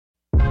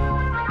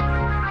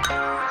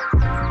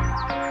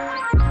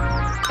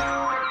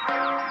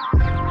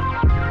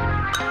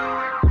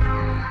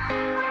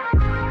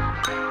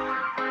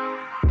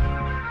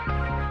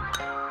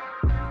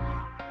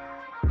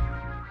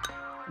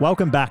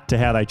Welcome back to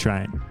How They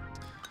Train.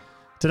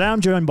 Today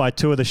I'm joined by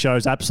two of the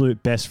show's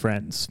absolute best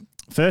friends.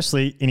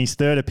 Firstly, in his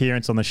third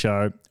appearance on the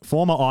show,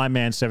 former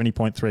Ironman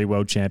 70.3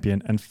 world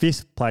champion and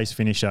fifth place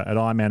finisher at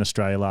Ironman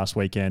Australia last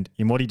weekend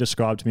in what he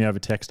described to me over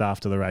text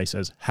after the race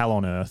as hell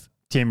on earth,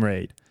 Tim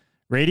Reed.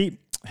 Reedy,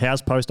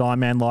 how's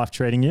post-Ironman life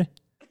treating you?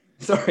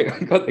 Sorry, I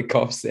got the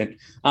coughs then.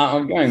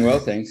 I'm going well,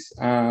 thanks.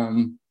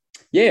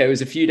 It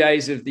was a few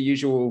days of the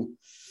usual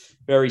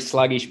very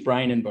sluggish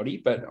brain and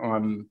body, but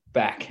I'm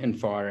back and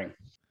firing.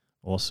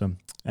 Awesome.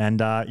 And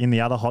in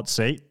the other hot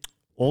seat,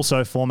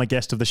 also former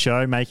guest of the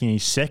show, making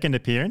his second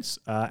appearance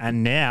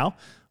and now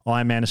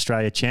Ironman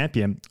Australia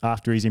champion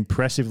after his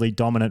impressively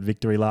dominant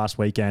victory last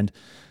weekend,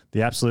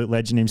 the absolute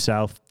legend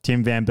himself,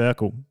 Tim Van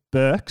Berkel.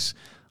 Berks,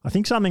 I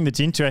think something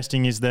that's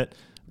interesting is that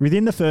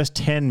within the first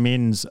 10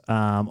 mins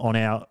on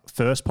our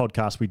first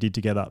podcast we did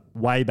together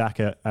way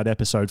back at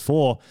episode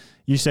 4,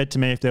 you said to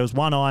me if there was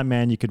one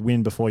Ironman you could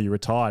win before you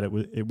retired,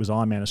 it was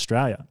Ironman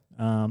Australia.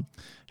 How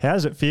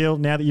does it feel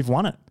now that you've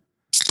won it?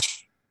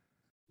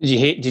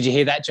 Did you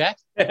hear that, Jack?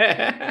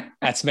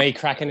 That's me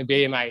cracking a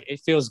beer, mate. It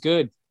feels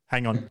good.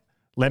 Hang on.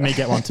 Let me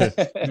get one too.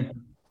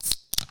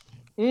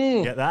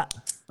 Get that?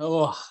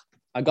 Oh,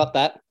 I got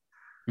that.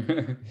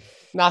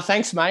 No,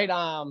 thanks, mate.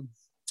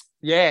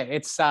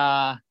 It's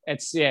a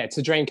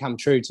dream come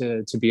true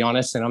to be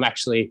honest. And I'm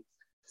actually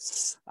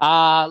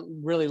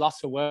really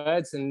lost for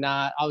words. And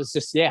I was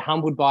just,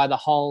 humbled by the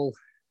whole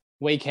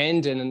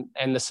weekend and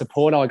the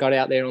support I got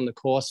out there on the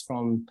course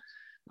from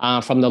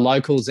the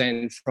locals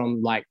and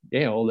from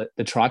all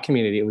the tri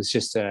community. It was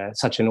just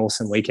such an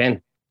awesome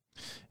weekend.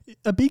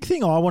 A big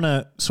thing I want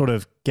to sort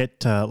of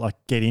get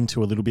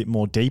into a little bit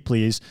more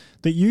deeply is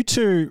that you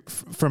two,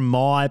 from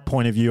my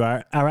point of view,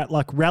 are at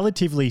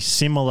relatively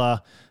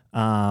similar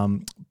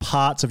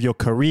parts of your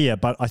career,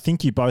 but I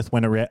think you both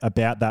went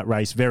about that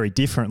race very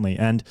differently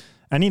and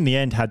in the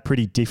end had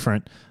pretty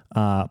different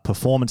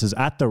performances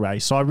at the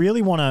race. So I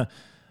really want to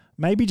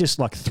maybe just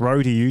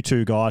throw to you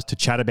two guys to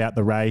chat about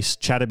the race,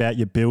 chat about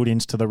your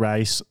build-ins to the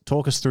race,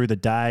 talk us through the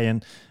day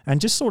and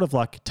just sort of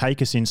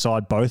take us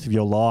inside both of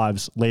your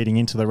lives leading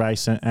into the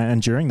race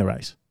and during the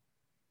race.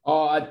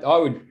 Oh, I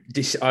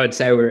would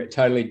say we're at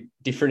totally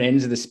different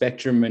ends of the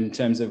spectrum in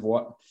terms of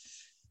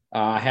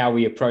how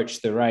we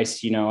approach the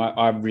race. You know,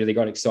 I really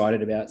got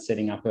excited about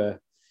setting up a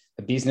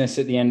business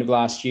at the end of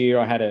last year.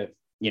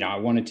 I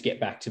wanted to get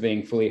back to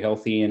being fully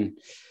healthy and,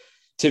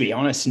 to be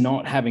honest,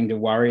 not having to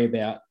worry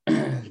about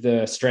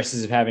the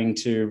stresses of having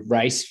to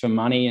race for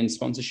money and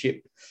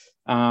sponsorship.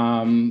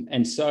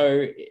 And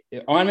so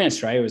Ironman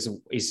Australia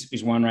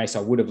is one race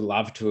I would have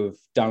loved to have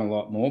done a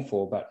lot more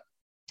for, but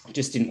it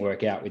just didn't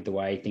work out with the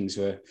way things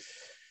were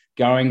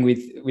going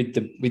with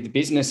the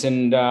business.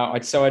 And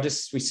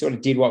we sort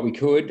of did what we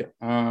could.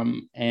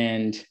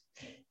 And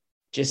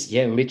just,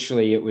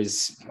 literally it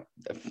was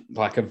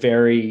like a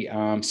very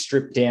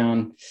stripped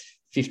down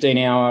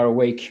 15-hour a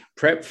week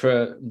prep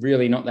for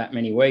really not that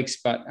many weeks.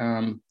 But,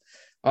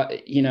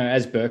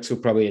 as Berks will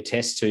probably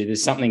attest to,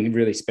 there's something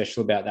really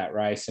special about that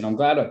race. And I'm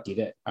glad I did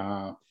it,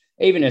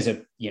 even as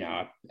a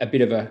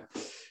bit of a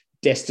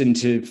destined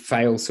to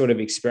fail sort of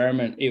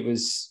experiment.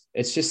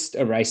 It's just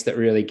a race that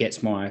really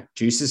gets my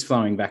juices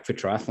flowing back for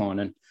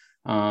triathlon.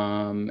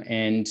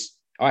 And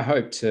I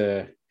hope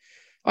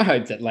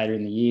that later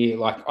in the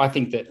year, I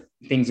think that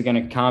things are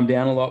going to calm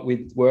down a lot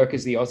with work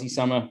as the Aussie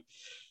summer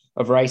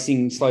of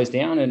racing slows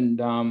down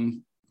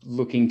and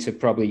looking to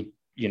probably,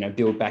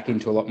 build back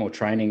into a lot more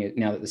training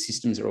now that the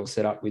systems are all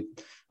set up with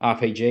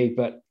RPG.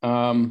 But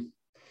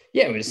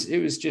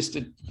it was just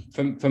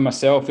for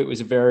myself, it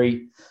was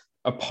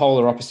a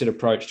polar opposite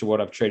approach to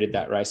what I've treated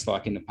that race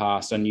like in the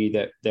past. I knew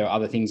that there were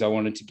other things I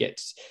wanted to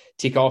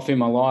tick off in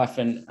my life.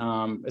 And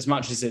as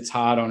much as it's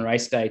hard on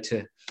race day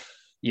to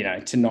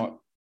not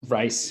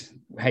race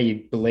how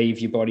you believe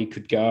your body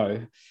could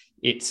go,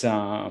 it's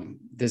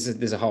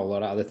there's a whole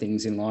lot of other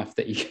things in life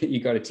that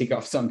you got to tick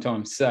off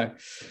sometimes. So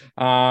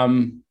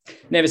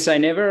never say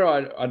never.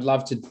 I'd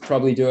love to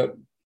probably do it,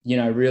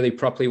 really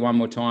properly one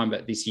more time,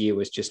 but this year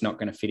was just not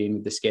going to fit in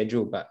with the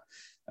schedule. But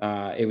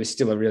it was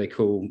still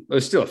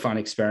a fun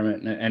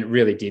experiment, and it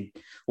really did.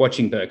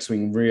 Watching Berks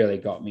swing really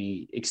got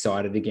me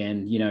excited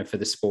again, for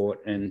the sport,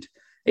 and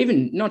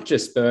even not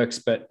just Berks,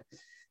 but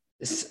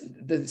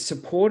the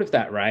support of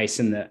that race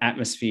and the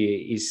atmosphere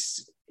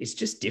is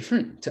just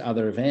different to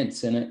other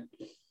events, and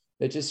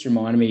it just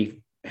reminded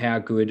me how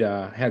good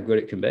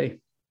it can be.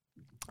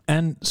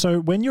 And so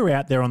when you're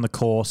out there on the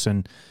course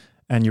and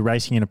you're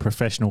racing in a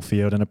professional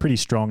field and a pretty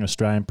strong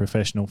Australian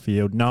professional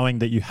field, knowing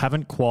that you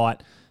haven't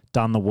quite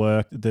done the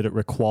work that it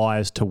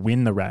requires to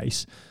win the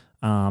race,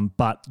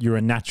 but you're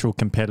a natural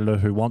competitor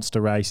who wants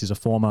to race, is a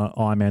former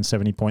Ironman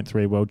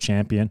 70.3 world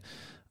champion,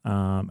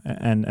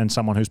 and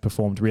someone who's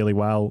performed really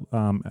well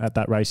at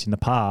that race in the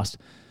past.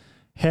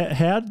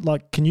 How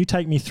can you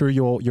take me through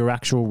your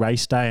actual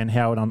race day and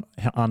how it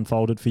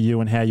unfolded for you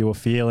and how you were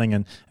feeling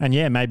and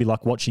maybe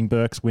watching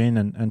Berks win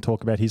and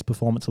talk about his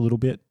performance a little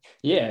bit?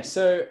 Yeah.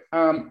 So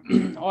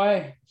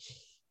I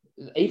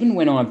even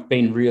when I've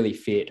been really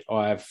fit,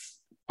 I've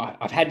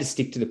I've had to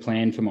stick to the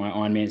plan for my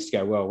Ironmans to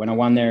go well. When I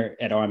won there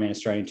at Ironman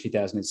Australia in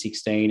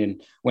 2016,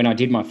 and when I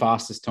did my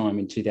fastest time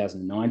in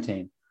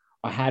 2019,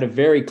 I had a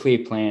very clear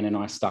plan and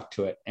I stuck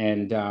to it.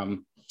 And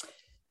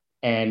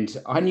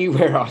I knew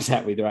where I was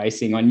at with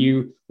racing. I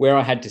knew where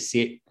I had to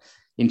sit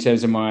in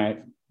terms of my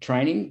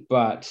training,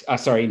 but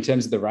in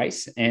terms of the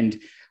race. And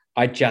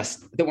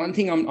the one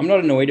thing I'm not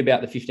annoyed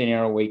about the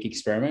 15-hour-a-week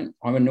experiment.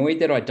 I'm annoyed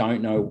that I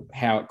don't know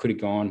how it could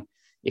have gone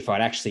if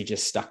I'd actually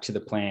just stuck to the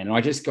plan. And I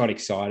just got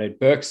excited.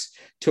 Burks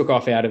took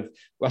off I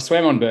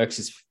swam on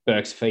Burks'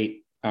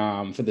 feet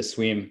for the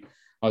swim.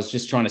 I was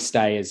just trying to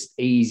stay as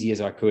easy as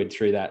I could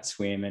through that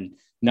swim, and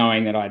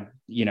knowing that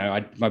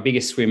my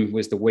biggest swim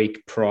was the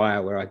week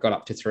prior where I got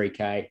up to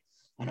 3K.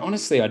 And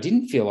honestly, I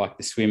didn't feel like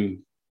the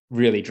swim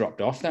really dropped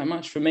off that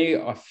much for me.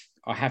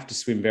 I have to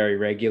swim very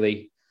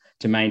regularly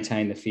to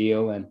maintain the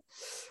feel. And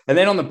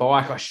then on the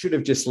bike, I should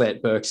have just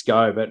let Burks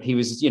go, but he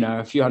was,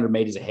 a few hundred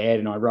meters ahead,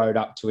 and I rode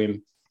up to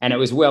him, and it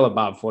was well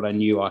above what I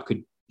knew I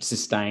could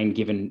sustain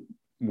given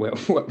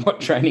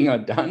what training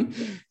I'd done.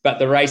 But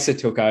the racer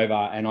took over,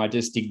 and I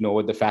just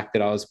ignored the fact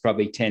that I was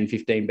probably 10,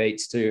 15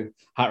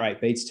 heart rate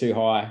beats too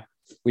high,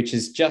 which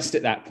is just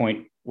at that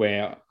point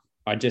where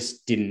I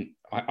just didn't,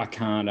 I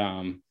can't,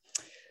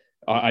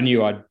 I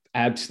knew I'd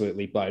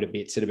absolutely blow to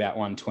bits at about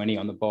 120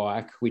 on the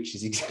bike, which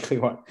is exactly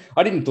what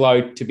I didn't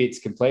blow to bits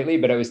completely,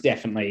 but it was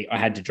definitely, I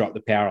had to drop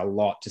the power a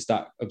lot to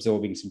start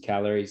absorbing some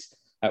calories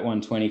at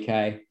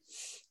 120K.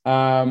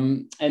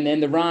 And then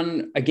the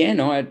run, again,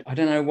 I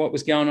don't know what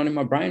was going on in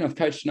my brain. I've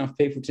coached enough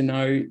people to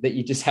know that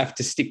you just have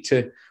to stick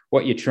to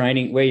what you're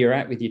training, where you're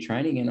at with your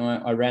training. And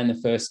I ran the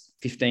first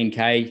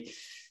 15K,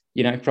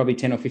 probably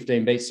 10 or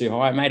 15 beats too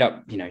high. I made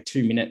up,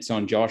 2 minutes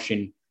on Josh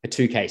in a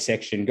 2K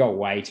section, got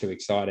way too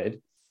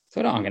excited.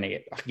 Thought, I can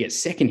get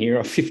second here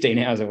off 15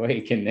 hours a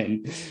week. And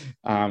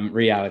then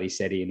reality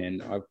set in,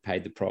 and I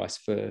paid the price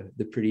for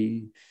the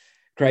pretty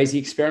crazy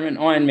experiment.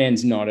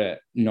 Ironman's not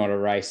a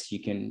race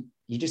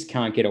you just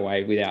can't get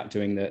away without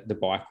doing the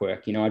bike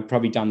work. I'd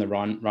probably done the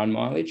run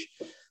mileage,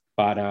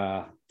 but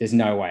there's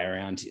no way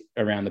around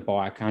the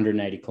bike.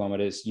 180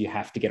 kilometers, you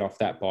have to get off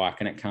that bike,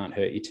 and it can't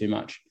hurt you too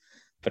much.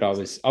 But I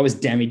was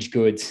damaged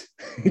goods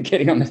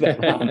getting onto that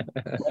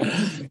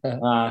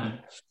run.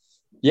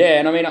 Yeah,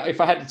 and I mean,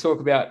 if I had to talk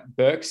about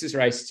Burks'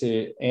 race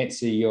to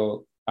answer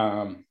your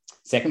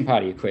second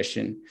part of your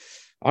question,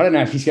 I don't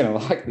know if he's going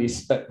to like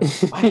this, but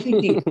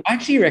I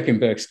actually reckon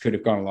Burks could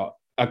have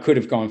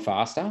gone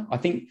faster.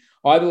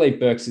 I believe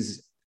Burks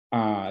is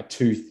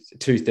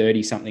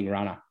 230 something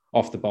runner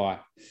off the bike,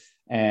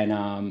 and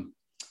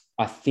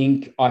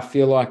I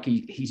feel like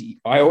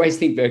I always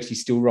think Burks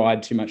still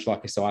ride too much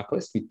like a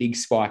cyclist with big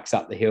spikes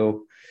up the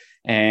hill.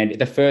 And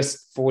the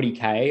first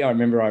 40K, I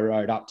remember I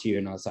rode up to you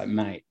and I was like,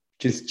 mate,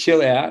 just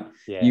chill out.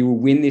 Yeah. You will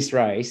win this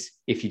race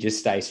if you just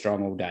stay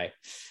strong all day.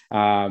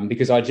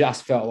 Because I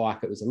just felt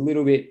like it was a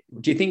little bit,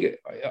 do you think,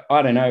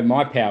 I don't know,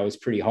 my power was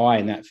pretty high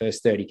in that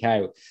first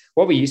 30K.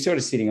 What were you sort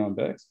of sitting on,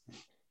 Burks?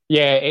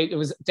 Yeah, it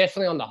was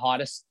definitely on the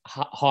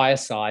higher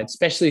side,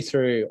 especially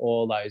through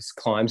all those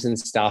climbs and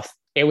stuff.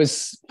 It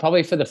was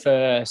probably for the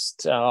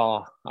first,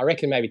 I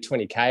reckon maybe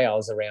 20K, I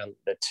was around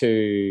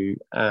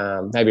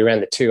maybe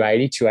around the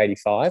 280,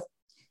 285.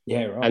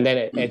 Yeah, right. And then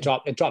it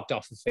dropped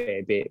off a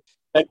fair bit.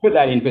 So put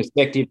that in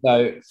perspective,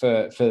 though,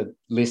 for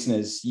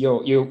listeners.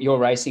 You're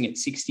racing at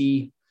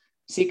 66,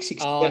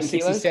 67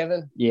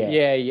 67.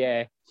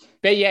 Yeah.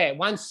 But yeah,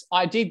 once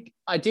I did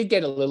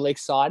get a little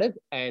excited,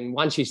 and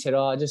once you said,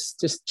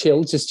 just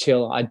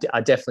chill, I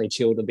definitely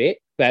chilled a bit.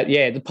 But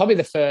yeah, probably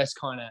the first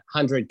kind of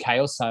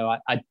 100K or so,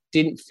 I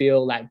didn't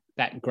feel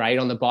that great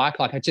on the bike.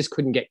 Like I just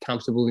couldn't get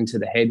comfortable into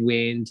the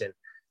headwind, and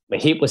my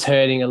hip was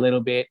hurting a little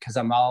bit because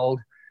I'm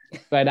old.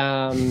 But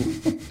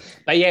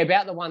yeah,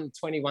 about the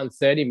 120,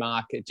 130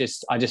 mark, I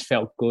just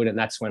felt good, and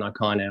that's when I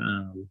kind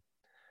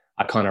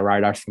of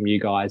rode off from you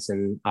guys,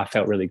 and I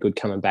felt really good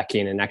coming back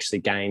in and actually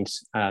gained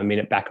a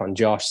minute back on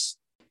Josh.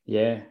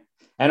 Yeah,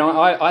 and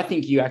I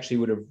think you actually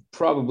would have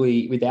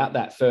probably, without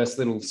that first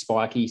little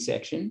spiky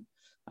section,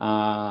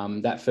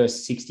 that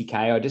first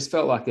 60K, I just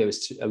felt like there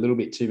was a little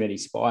bit too many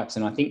spikes,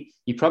 and I think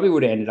you probably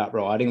would have ended up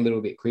riding a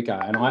little bit quicker.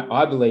 And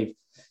I believe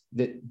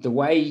that the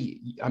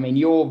way, I mean,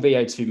 your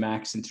VO2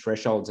 max and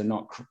thresholds are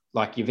not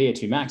like, your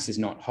VO2 max is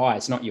not high.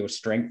 It's not your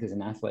strength as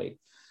an athlete.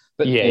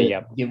 But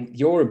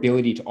your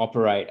ability to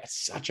operate at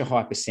such a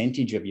high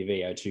percentage of your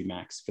VO2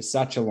 max for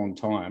such a long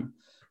time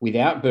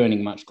without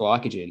burning much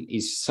glycogen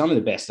is some of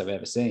the best I've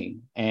ever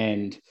seen.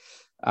 And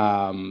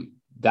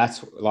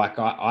that's like,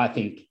 I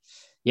think,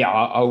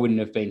 I wouldn't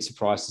have been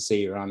surprised to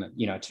see you run at,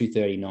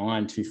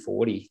 239,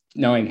 240,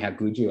 knowing how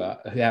good you are,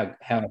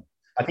 how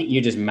I think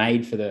you're just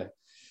made for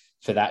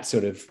that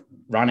sort of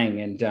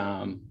running. And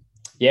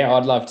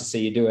I'd love to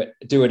see you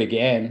do it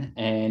again.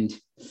 And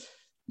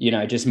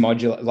just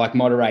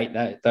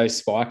moderate those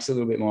spikes a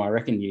little bit more. I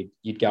reckon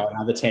you'd go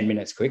another 10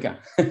 minutes quicker.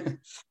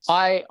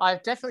 I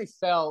definitely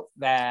felt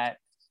that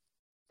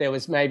there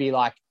was maybe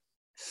I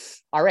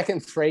reckon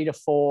 3 to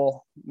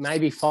 4,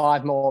 maybe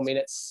 5 more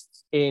minutes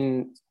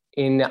in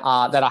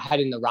that I had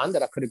in the run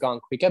that I could have gone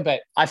quicker,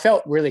 but I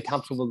felt really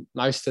comfortable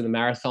most of the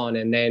marathon.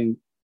 And then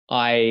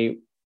I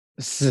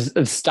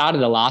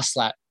started the last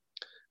lap.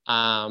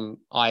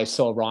 I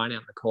saw Ryan out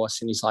on the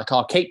course and he's like,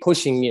 "Oh, keep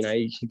pushing,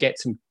 you could get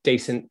some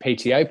decent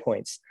PTO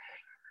points."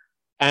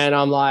 And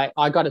I'm like,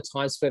 I got a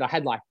time split. I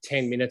had like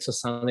 10 minutes or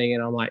something.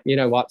 And I'm like, you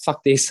know what?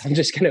 Fuck this. I'm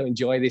just going to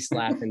enjoy this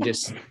lap and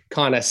just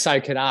kind of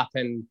soak it up.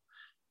 And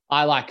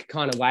I like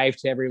kind of waved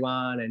to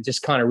everyone and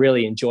just kind of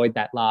really enjoyed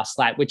that last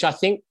lap, which I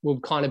think will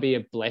kind of be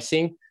a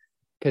blessing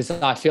because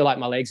I feel like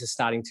my legs are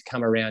starting to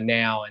come around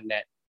now and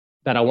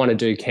that I want to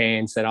do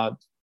Cairns.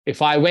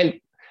 If I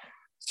went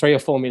 3 or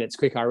 4 minutes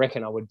quicker, I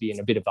reckon I would be in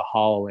a bit of a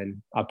hole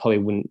and I probably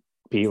wouldn't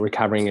be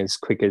recovering as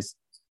quick as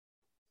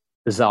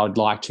I would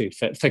like to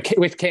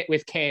with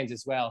Cairns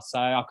as well. So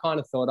I kind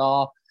of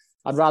thought,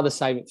 I'd rather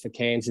save it for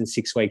Cairns in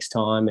 6 weeks'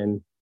 time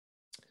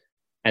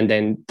and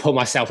then put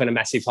myself in a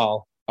massive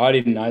hole. I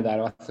didn't know that.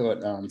 I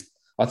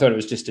thought it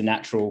was just a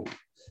natural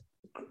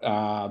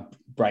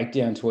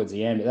breakdown towards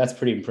the end, but that's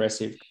pretty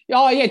impressive.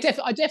 Oh yeah,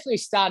 I definitely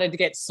started to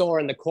get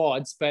sore in the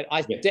quads, but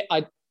I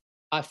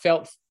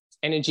felt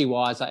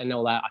energy-wise and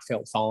all that, I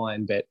felt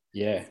fine. But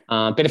yeah,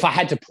 but if I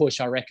had to push,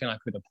 I reckon I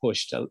could have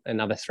pushed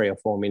another 3 or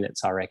 4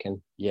 minutes. I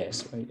reckon.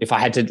 Yes. If I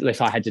had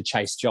to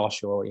chase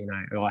Josh, or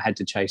or I had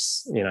to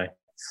chase,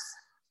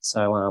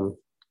 So,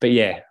 but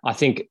yeah, I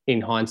think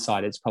in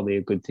hindsight, it's probably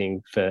a good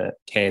thing for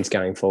Cairns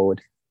going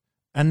forward.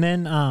 And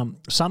then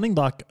something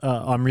like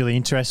I'm really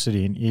interested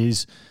in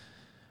is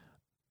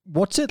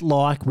what's it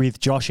like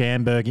with Josh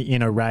Amberger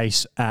in a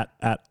race at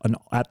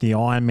the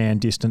Ironman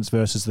distance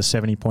versus the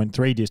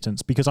 70.3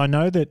 distance? Because I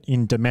know that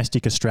in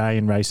domestic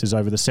Australian races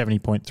over the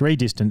 70.3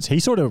 distance, he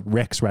sort of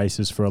wrecks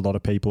races for a lot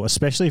of people,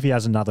 especially if he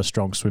has another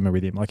strong swimmer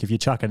with him. Like if you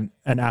chuck an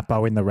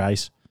Appo in the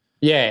race.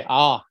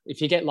 Yeah.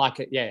 If you get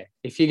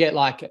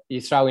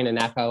you throw in an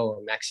Appo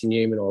or Maxi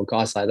Newman or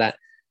guys like that,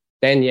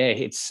 then yeah,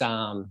 it's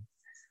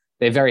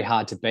they're very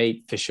hard to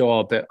beat for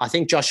sure. But I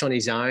think Josh on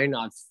his own,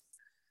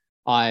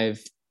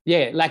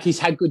 he's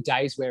had good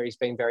days where he's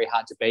been very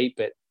hard to beat,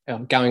 but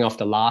going off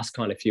the last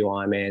kind of few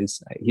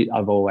Ironmans,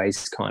 I've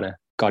always kind of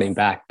got him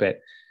back. But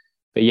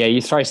yeah,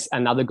 you throw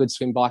another good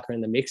swim biker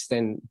in the mix,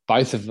 then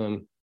both of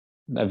them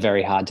are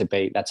very hard to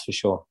beat. That's for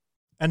sure.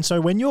 And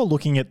so when you're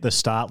looking at the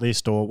start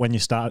list or when you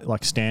start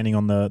like standing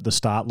on the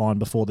start line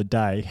before the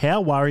day, how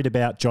worried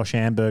about Josh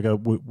Amberger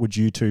would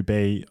you two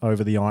be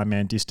over the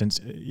Ironman distance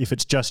if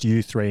it's just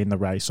you three in the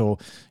race, or,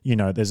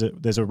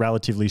 there's a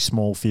relatively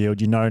small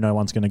field, no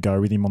one's going to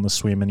go with him on the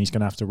swim and he's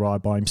going to have to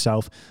ride by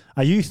himself.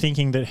 Are you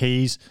thinking that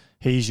he's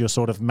your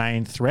sort of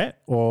main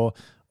threat, or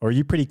are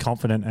you pretty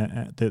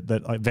confident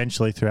that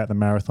eventually throughout the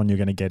marathon you're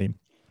going to get him?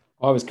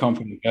 I was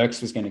confident Berks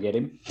was going to get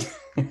him.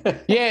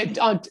 Yeah,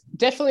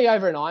 definitely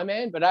over an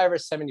Ironman, but over a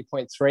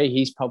 70.3,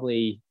 he's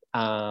probably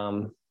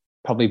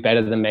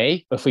better than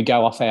me. If we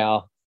go off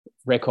our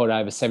record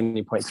over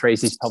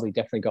 70.3s, he's probably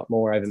definitely got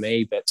more over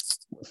me. But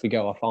if we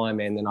go off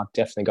Ironman, then I've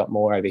definitely got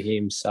more over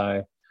him.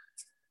 So,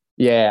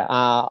 yeah,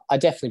 I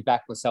definitely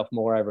back myself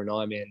more over an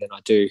Ironman than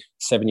I do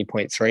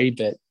 70.3.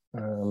 But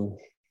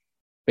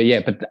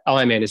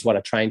Ironman is what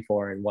I train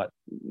for and what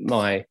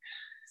my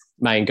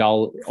main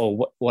goal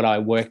or what I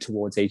work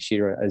towards each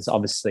year is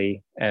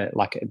obviously it'd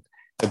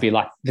be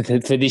like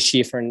for this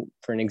year, for an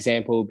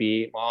example, will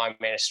be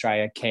Ironman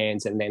Australia,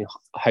 Cairns, and then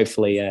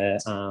hopefully an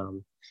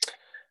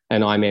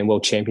Ironman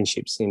World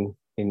Championships in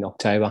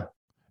October.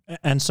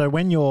 And so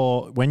when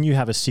you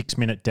have a 6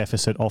 minute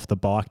deficit off the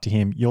bike to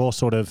him, you're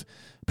sort of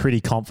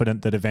pretty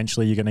confident that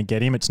eventually you're going to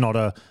get him. It's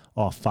not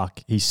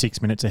he's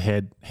 6 minutes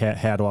ahead.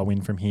 How do I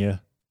win from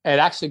here? It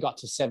actually got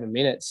to 7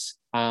 minutes.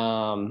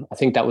 I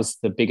think that was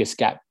the biggest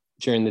gap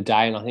during the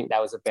day, and I think that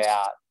was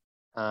about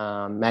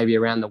maybe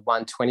around the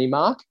 120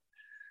 mark.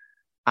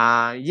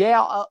 I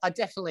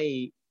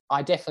definitely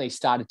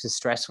started to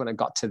stress when it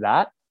got to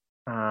that.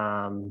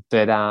 I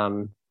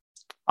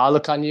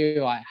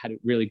knew I had a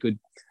really good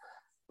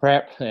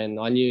prep, and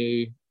I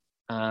knew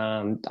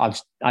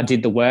I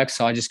did the work,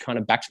 so I just kind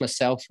of backed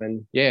myself,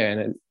 and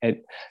as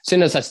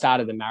soon as I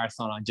started the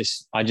marathon, I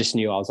just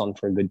knew I was on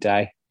for a good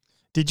day.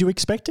 Did you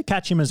expect to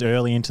catch him as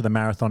early into the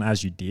marathon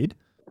as you did?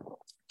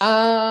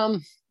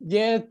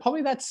 Yeah,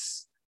 probably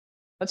that's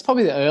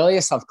probably the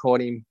earliest I've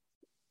caught him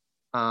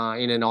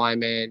in an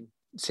Ironman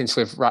since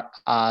we've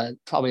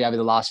probably over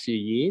the last few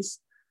years.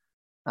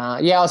 I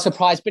was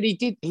surprised, but he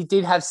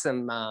did have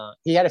some.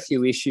 He had a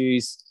few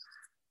issues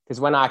because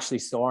when I actually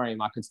saw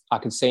him, I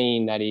could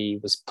see that he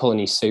was pulling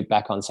his suit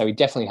back on, so he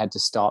definitely had to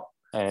stop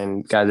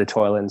and go to the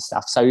toilet and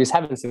stuff. So he was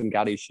having some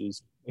gut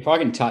issues. If I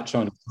can touch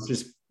on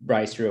just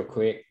race real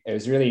quick, it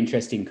was really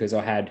interesting because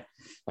I've had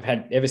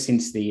ever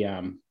since the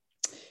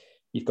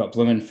you've got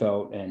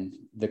Blumenfeld and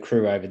the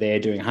crew over there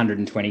doing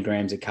 120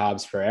 grams of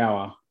carbs per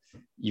hour.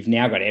 You've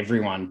now got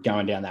everyone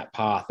going down that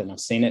path, and I've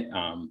seen it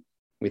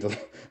with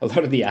a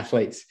lot of the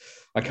athletes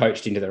I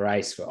coached into the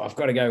race. I've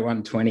got to go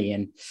 120,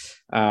 and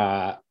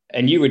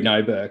and you would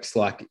know, Burks,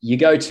 like you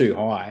go too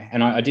high.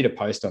 And I did a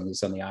post on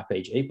this on the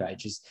RPG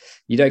page, is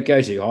you don't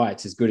go too high.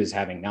 It's as good as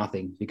having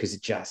nothing, because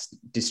it just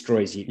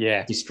destroys you,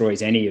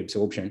 destroys any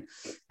absorption.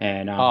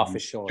 And for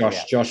sure.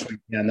 Josh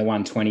went down the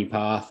 120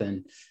 path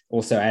and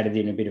also added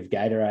in a bit of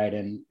Gatorade,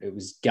 and it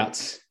was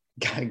guts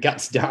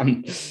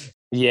done.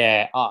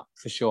 Yeah,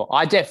 for sure.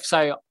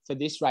 So for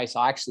this race,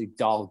 I actually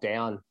dialed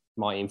down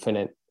my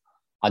Infinite.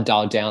 I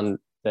dialed down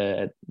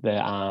the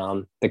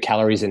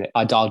calories in it.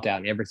 I dialed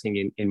down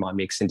everything in my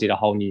mix and did a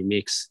whole new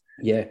mix.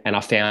 Yeah. And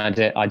I found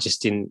it. I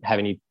just didn't have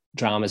any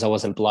dramas. I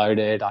wasn't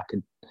bloated. I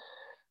could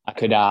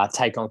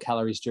take on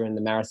calories during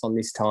the marathon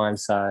this time.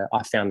 So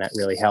I found that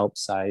really helped.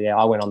 So yeah,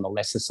 I went on the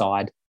lesser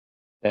side,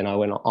 then I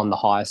went on the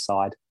higher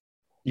side.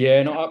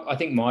 Yeah, and I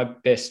think my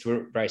best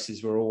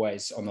races were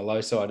always on the low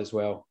side as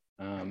well.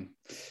 I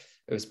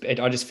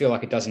just feel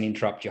like it doesn't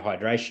interrupt your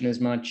hydration as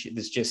much.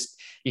 There's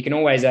just, you can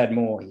always add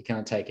more. You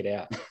can't take it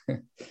out.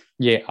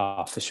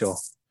 Yeah, for sure.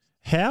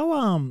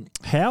 How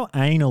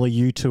anal are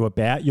you two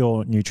about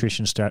your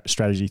nutrition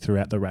strategy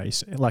throughout the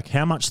race? Like,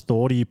 how much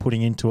thought are you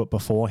putting into it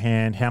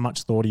beforehand? How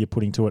much thought are you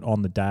putting to it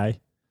on the day?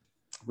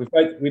 We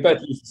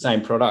both use the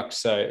same product,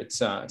 so it's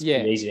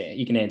pretty easy.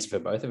 You can answer for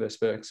both of us,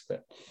 Burks.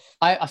 But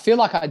I feel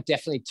like I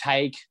definitely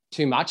take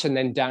too much and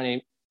then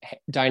don't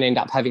end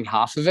up having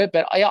half of it.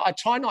 But I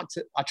try not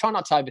to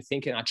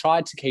overthink it. I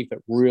try to keep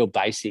it real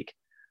basic.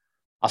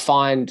 I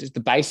find the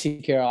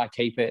basicer I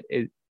keep it,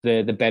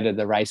 the better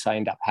the race I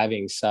end up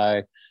having.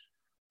 So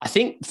I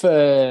think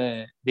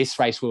for this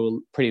race we were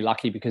pretty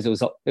lucky because it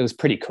was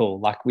pretty cool.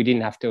 Like, we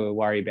didn't have to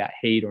worry about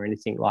heat or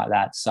anything like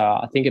that. So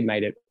I think it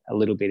made it a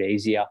little bit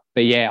easier.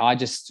 But yeah, I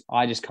just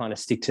kind of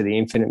stick to the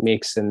Infinite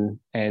mix, and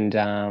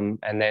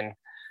then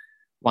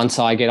once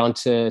I get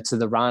onto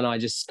the run, I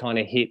just kind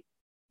of hit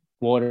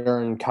water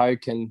and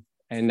Coke and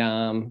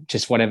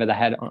just whatever they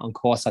had on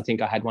course. I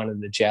think I had one of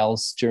the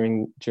gels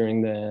during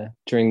the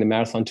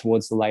marathon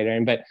towards the later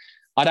end. But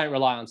I don't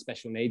rely on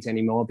special needs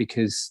anymore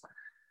because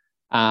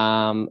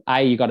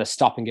you got to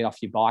stop and get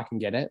off your bike and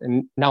get it,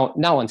 and no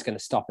one's going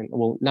to stop,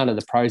 none of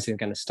the pros are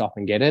going to stop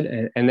and get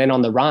it, and then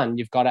on the run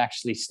you've got to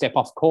actually step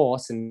off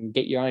course and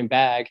get your own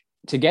bag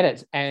to get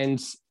it. And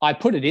I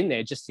put it in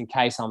there just in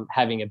case I'm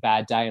having a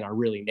bad day and I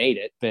really need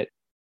it. But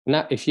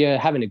no, if you're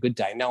having a good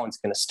day, no one's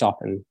going to stop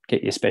and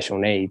get your special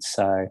needs.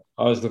 So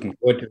I was looking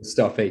forward to a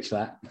stop each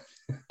lap.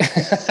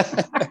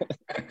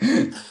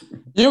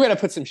 You were going to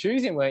put some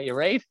shoes in, weren't you,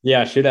 Reed?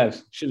 Yeah, I should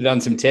have done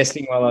some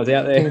testing while I was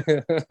out there.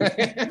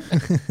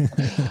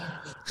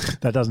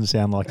 That doesn't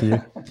sound like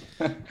you.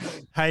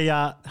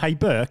 Hey,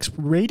 Burks,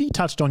 Reedy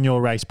touched on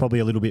your race probably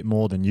a little bit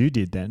more than you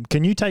did then.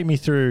 Can you take me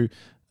through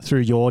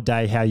your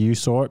day, how you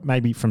saw it,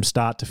 maybe from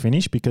start to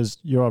finish, because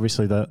you're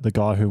obviously the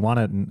guy who won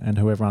it and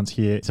who everyone's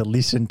here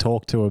to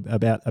talk to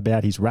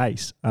about his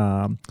race.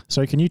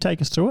 So can you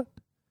take us through it?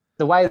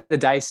 The way the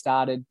day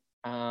started,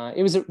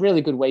 it was a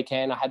really good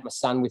weekend. I had my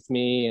son with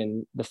me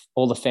and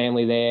all the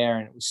family there,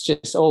 and it was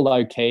just all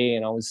low key.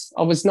 And I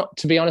was not,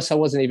 to be honest, I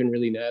wasn't even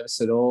really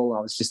nervous at all.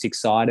 I was just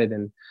excited.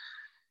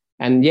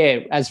 And yeah,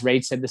 as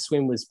Reed said, the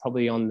swim was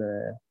probably on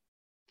the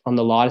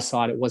lighter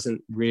side. It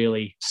wasn't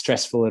really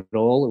stressful at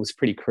all. It was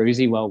pretty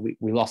cruisy. Well,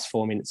 we lost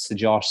 4 minutes to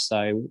Josh,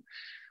 so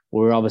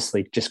we were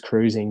obviously just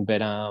cruising.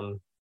 But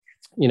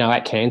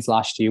at Cairns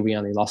last year, we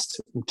only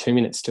lost 2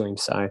 minutes to him.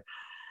 So,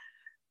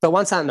 but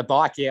once on the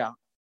bike, yeah,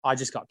 I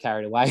just got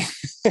carried away,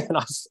 and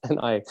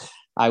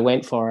I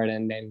went for it.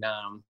 And then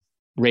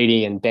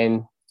Reedy and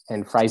Ben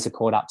and Fraser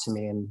caught up to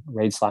me, and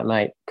Reed's like,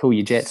 "Mate, cool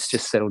your jets.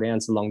 Just settle down.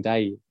 It's a long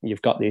day.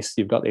 You've got this.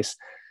 You've got this."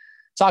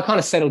 So I kind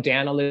of settled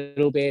down a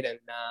little bit, and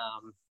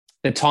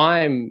the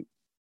time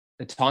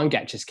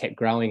gap just kept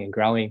growing and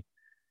growing,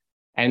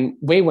 and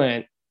we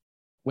weren't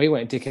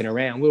dicking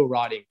around. We were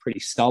riding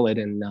pretty solid,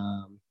 and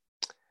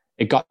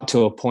it got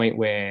to a point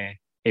where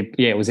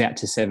it was out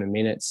to 7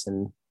 minutes,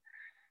 and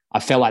I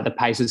felt like the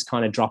pace was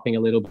kind of dropping a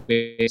little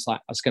bit. It's like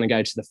I was going to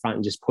go to the front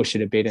and just push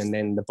it a bit, and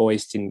then the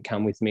boys didn't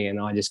come with me, and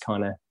I just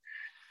kind of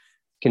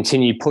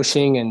continued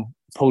pushing and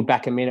pulled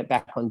back a minute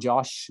back on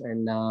Josh,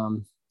 and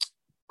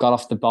got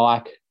off the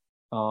bike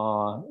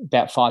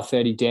about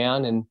 5:30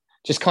 down, and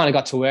just kind of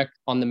got to work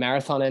on the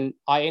marathon. And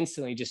I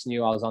instantly just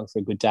knew I was on for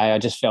a good day. I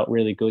just felt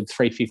really good.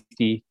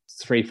 3:50,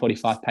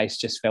 3:45 pace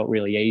just felt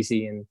really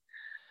easy, and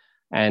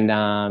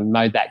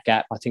mowed that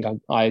gap. I think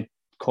I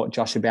caught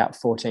Josh about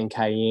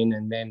 14K in,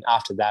 and then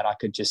after that I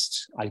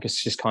just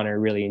kind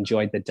of really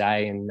enjoyed the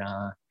day, and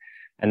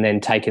then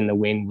taking the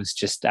win was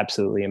just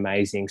absolutely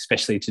amazing,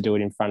 especially to do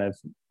it in front of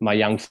my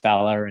young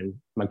fella and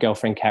my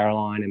girlfriend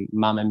Caroline and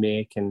mum and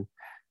Mick and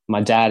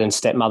my dad and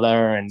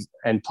stepmother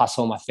and plus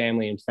all my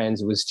family and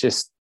friends. It was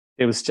just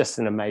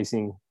an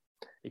amazing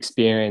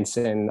experience,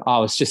 and I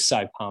was just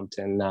so pumped.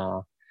 And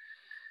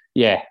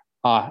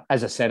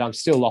as I said, I'm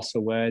still lost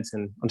for words,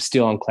 and I'm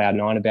still on cloud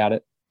nine about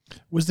it.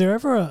 Was there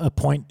ever a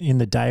point in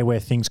the day where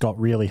things got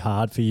really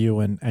hard for you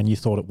and you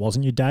thought it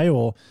wasn't your day,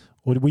 or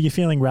were you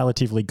feeling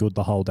relatively good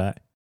the whole day?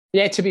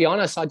 Yeah, to be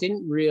honest, I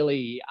didn't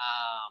really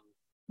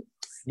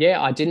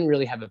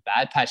have a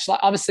bad patch.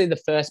 Like, obviously the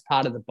first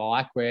part of the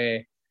bike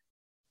where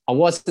I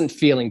wasn't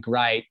feeling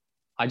great.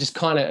 I just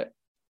kind of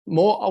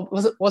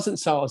wasn't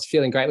so I was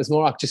feeling great. It was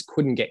more I just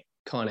couldn't get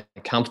kind of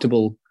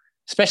comfortable,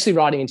 especially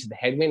riding into the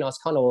headwind. I was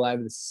kind of all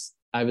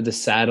over the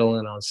saddle,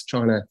 and I was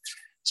trying to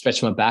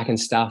stretch my back and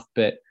stuff.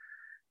 But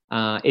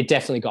it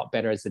definitely got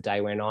better as the day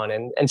went on.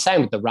 And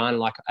same with the run.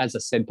 Like, as I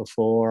said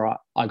before,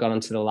 I got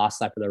onto the last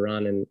lap of the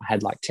run and I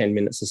had like 10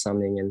 minutes or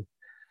something.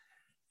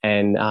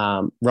 And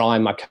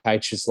Ryan, my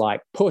coach, was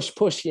like, push,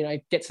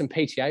 get some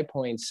PTO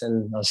points.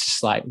 And I was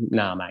just like,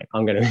 nah, mate,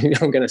 I'm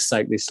gonna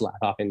soak this lap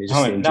up and just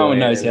enjoy it. No one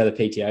knows how the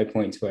PTO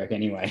points work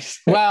anyway.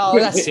 Well,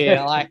 that's it.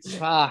 Like,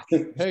 fuck,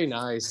 who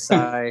knows?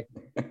 So,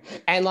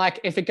 and like,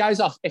 if it goes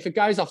off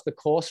the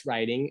course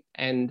rating,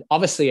 and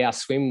obviously our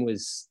swim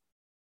was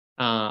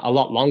a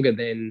lot longer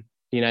than,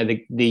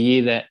 the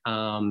year that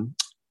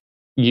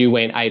you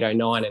went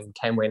 8:09 and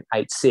Cam went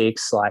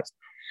 8:06, like.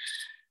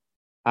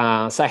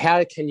 So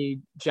how can you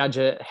judge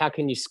how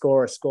can you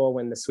score a score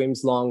when the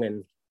swim's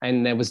long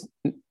and there was,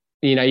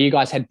 you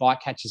guys had bike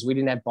catches, we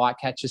didn't have bike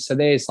catches, so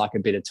there's like a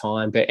bit of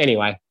time. But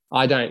anyway,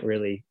 I don't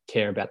really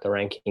care about the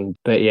ranking,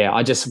 but yeah,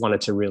 I just wanted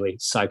to really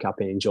soak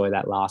up and enjoy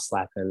that last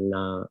lap. And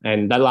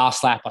that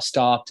last lap I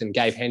stopped and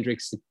gave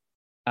Hendrix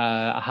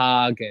a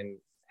hug,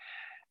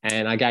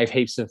 and I gave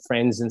heaps of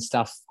friends and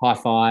stuff high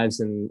fives,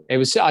 and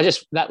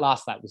that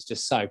last lap was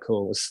just so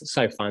cool. It was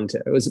so fun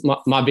it was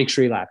my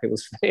victory lap.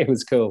 It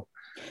was cool.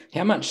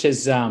 How much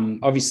has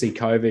obviously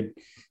COVID,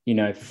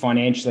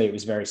 financially it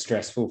was very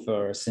stressful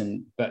for us,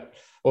 but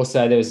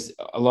also there's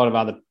a lot of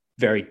other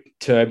very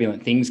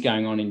turbulent things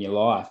going on in your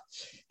life.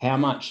 How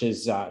much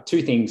has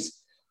two things?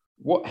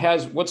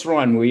 What's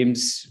Ryan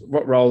Williams?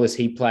 What role has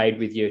he played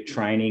with your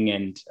training,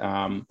 and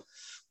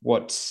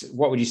what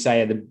would you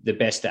say are the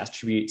best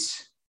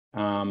attributes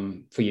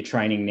for your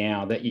training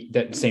now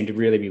that seem to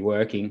really be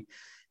working?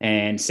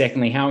 And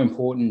secondly, how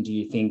important do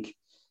you think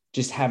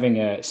just having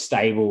a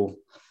stable,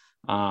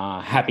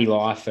 happy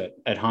life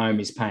at home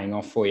is paying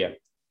off for you?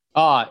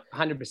 Oh,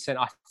 100%.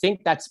 I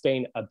think that's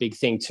been a big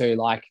thing too.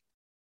 Like,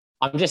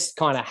 I'm just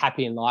kind of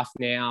happy in life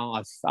now.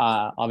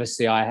 I've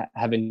obviously I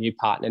have a new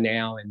partner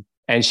now,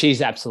 and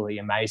she's absolutely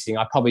amazing.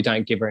 I probably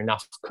don't give her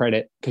enough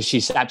credit because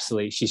she's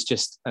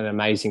just an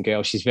amazing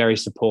girl. She's very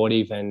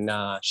supportive, and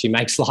she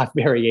makes life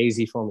very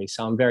easy for me.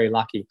 So I'm very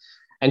lucky.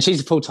 And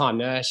she's a full-time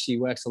nurse. She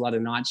works a lot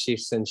of night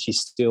shifts, and she's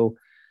still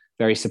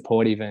very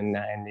supportive and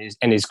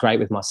is great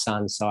with my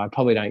son. So I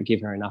probably don't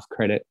give her enough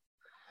credit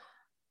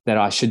that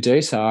I should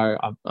do. So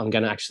I'm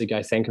going to actually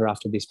go thank her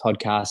after this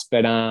podcast.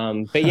 But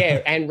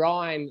yeah, and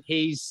Ryan,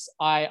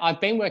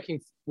 I've been working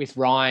with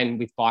Ryan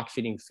with bike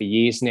fitting for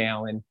years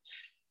now,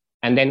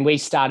 and then we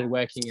started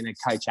working in a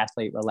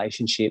coach-athlete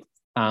relationship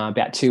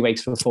about 2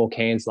 weeks before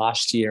Cairns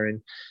last year,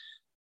 and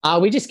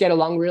we just get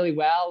along really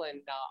well.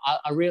 And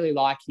I really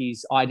like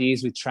his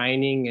ideas with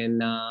training,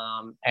 and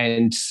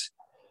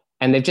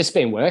they've just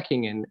been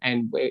working,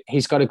 and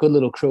he's got a good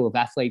little crew of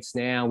athletes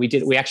now.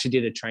 We actually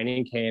did a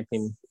training camp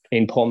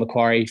in Port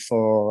Macquarie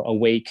for a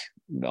week,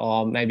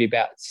 maybe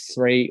about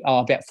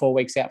 4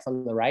 weeks out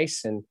from the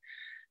race, and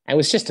it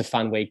was just a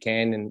fun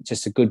weekend and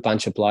just a good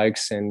bunch of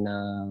blokes.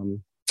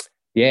 And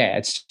yeah,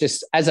 it's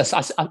just I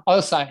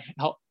also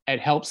it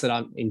helps that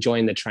I'm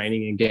enjoying the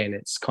training again.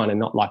 It's kind of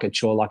not like a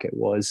chore like it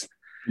was.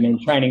 I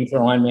mean, training for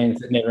Ironman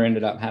that never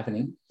ended up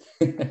happening.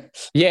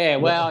 Yeah,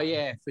 well,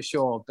 yeah, for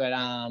sure, but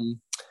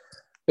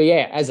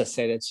yeah, as I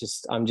said,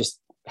 I'm just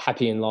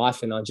happy in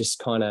life, and I'm just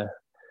kind of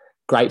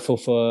grateful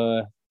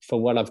for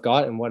what I've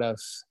got and what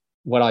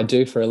I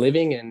do for a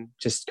living, and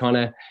just kind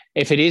of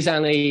if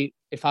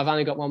I've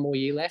only got one more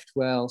year left,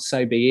 well,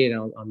 so be it.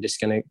 I'm just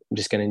gonna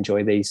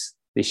enjoy this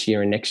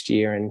year and next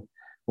year, and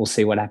we'll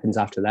see what happens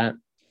after that.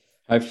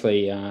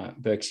 Hopefully,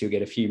 Berks, you'll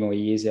get a few more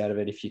years out of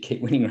it if you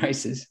keep winning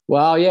races.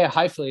 Well, yeah,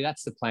 hopefully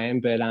that's the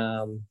plan, but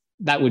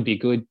that would be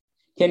good.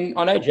 I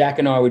know Jack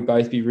and I would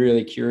both be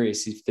really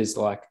curious if there's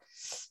like,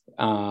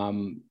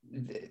 can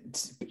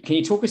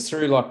you talk us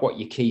through like what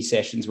your key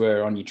sessions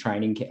were on your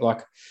training?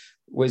 Like,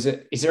 is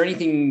there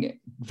anything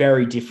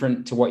very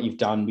different to what you've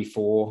done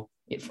before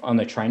on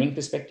the training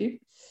perspective?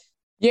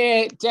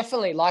 Yeah,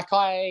 definitely. Like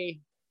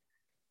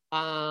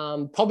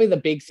probably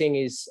the big thing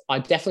is I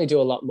definitely do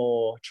a lot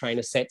more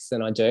trainer sets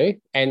than I do.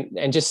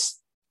 And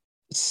just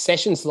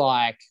sessions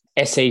like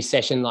SE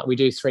session, like we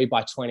do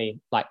 3x20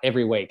 like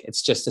every week.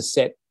 It's just a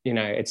set,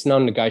 it's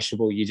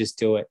non-negotiable. You just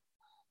do it.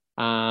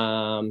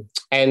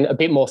 And a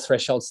bit more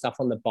threshold stuff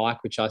on the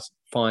bike, which I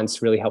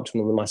find's really helped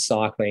me with my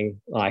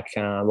cycling, like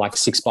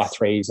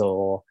 6x3s,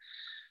 or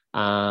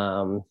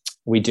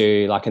we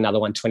do like another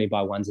one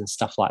 20x1s and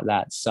stuff like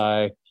that.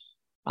 So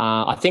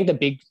I think the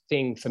big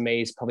thing for me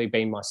has probably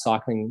been my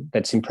cycling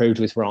that's improved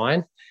with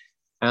Ryan.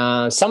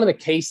 Some of the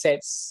key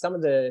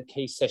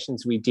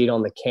sessions we did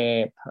on the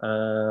camp,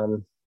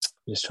 I'm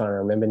just trying to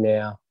remember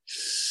now.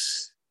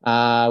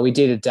 We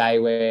did a day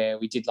where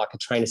we did like a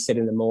trainer set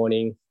in the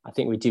morning. I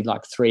think we did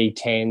like 3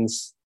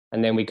 10s,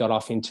 and then we got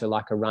off into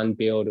like a run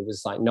build. It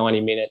was like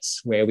 90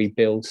 minutes where we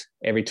built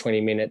every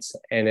 20 minutes,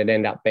 and it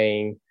ended up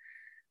being,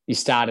 you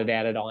started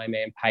out at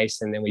Ironman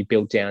pace, and then we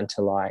built down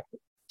to like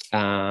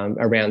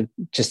around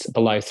just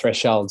below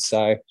threshold.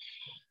 So,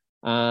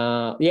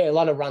 a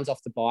lot of runs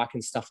off the bike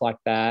and stuff like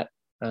that.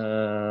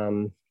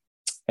 And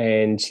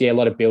a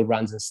lot of build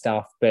runs and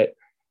stuff. But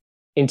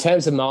in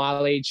terms of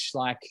mileage,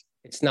 like,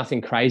 it's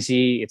nothing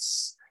crazy.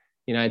 It's,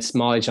 it's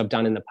mileage I've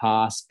done in the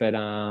past. But,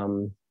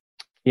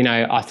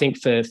 I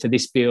think for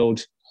this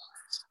build,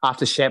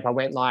 after Shep, I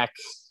went like,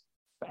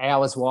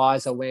 hours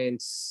wise, I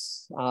went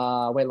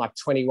like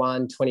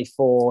 21,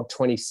 24,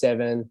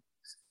 27.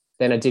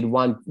 Then I did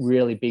one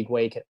really big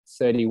week at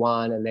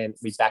 31, and then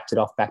we backed it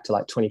off back to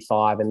like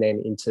 25, and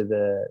then into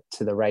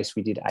the race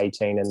we did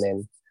 18, and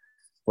then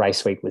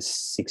race week was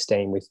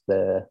 16 with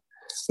the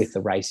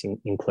racing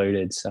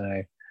included.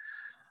 So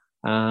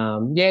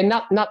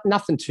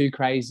nothing too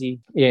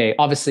crazy. Yeah,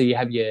 obviously you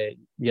have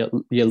your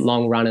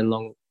long run and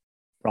long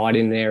ride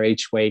in there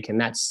each week, and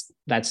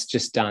that's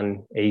just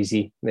done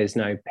easy. There's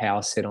no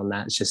power set on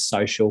that. It's just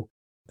social.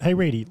 Hey,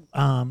 Reedy,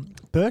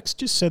 Burke's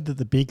just said that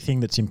the big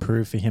thing that's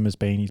improved for him has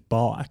been his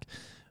bike.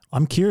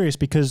 I'm curious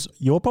because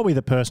you're probably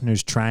the person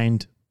who's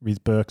trained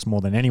with Burke's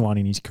more than anyone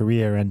in his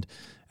career, and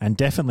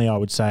definitely I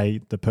would say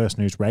the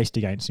person who's raced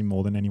against him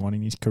more than anyone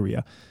in his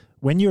career.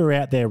 When you were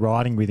out there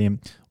riding with him,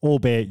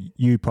 albeit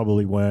you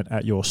probably weren't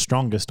at your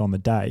strongest on the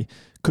day,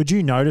 could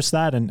you notice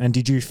that and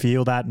did you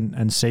feel that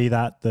and see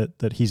that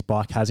his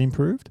bike has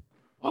improved?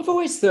 I've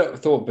always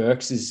thought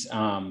Burks is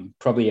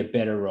probably a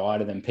better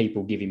rider than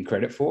people give him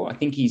credit for. I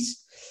think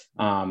he's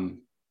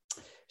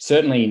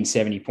certainly in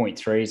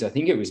 70.3s. I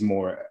think it was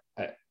more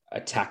a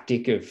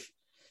tactic of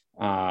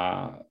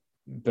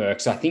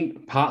Burks. I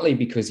think partly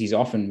because he's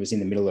often was in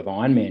the middle of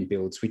Ironman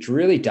builds, which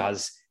really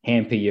does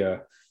hamper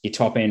your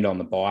top end on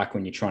the bike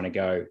when you're trying to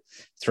go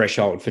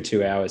threshold for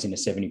 2 hours in a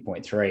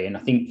 70.3. And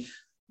I think,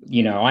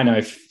 I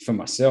know for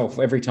myself,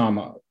 every time,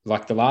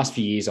 like the last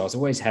few years, I was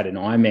always had an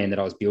Ironman that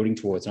I was building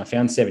towards, and I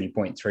found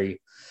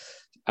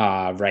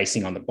 70.3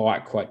 racing on the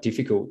bike quite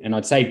difficult. And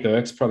I'd say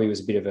Burke's probably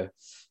was a bit of a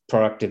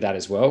product of that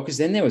as well, because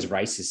then there was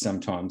races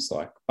sometimes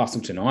like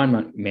Bustleton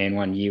Ironman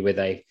one year where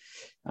they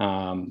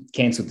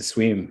cancelled the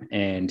swim,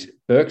 and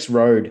Burke's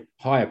rode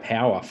higher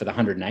power for the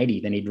 180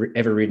 than he'd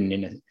ever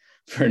ridden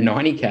for a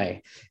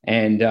 90K.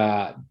 And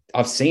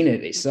I've seen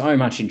it so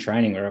much in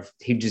training where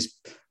he'd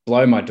just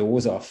blow my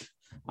doors off.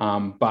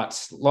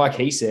 But like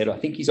he said, I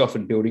think he's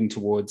often building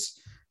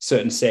towards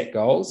certain set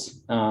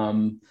goals.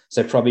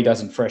 So probably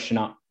doesn't freshen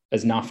up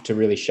as enough to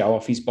really show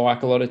off his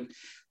bike a lot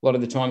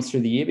of the times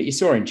through the year. But you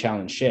saw him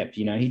challenge Shep,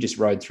 he just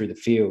rode through the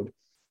field.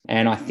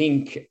 And I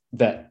think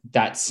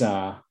that's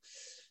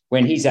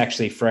when he's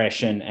actually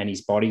fresh and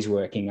his body's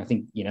working. I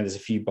think, there's a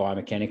few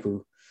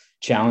biomechanical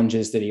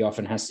challenges that he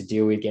often has to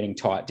deal with, getting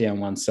tight down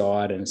one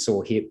side and a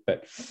sore hip.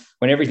 But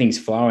when everything's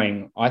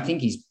flowing, I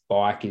think his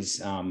bike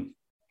is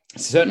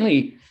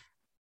certainly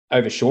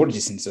over shorter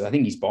distances. I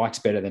think his bike's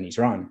better than his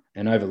run,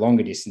 and over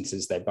longer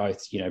distances, they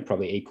both,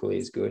 probably equally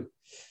as good.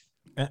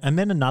 And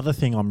then another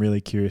thing I'm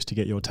really curious to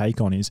get your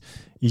take on is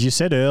you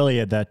said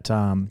earlier that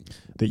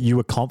you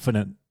were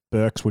confident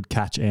Burks would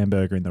catch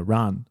Amberger in the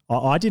run.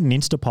 I did an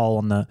Insta poll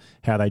on the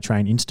How They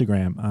Train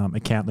Instagram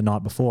account the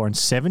night before, and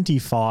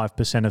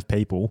 75% of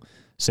people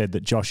said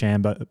that Josh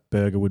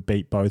Amberger would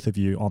beat both of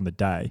you on the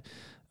day.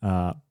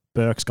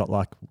 Burke's got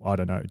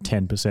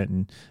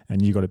 10%,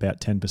 and you got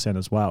about 10%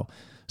 as well.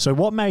 So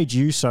what made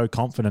you so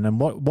confident, and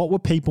what were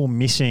people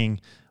missing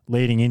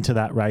leading into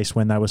that race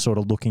when they were sort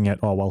of looking at,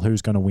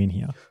 who's going to win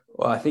here?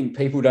 Well, I think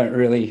people don't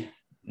really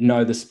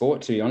know the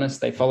sport, to be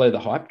honest. They follow the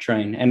hype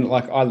train. And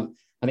I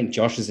think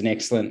Josh is an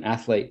excellent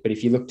athlete, but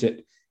if you looked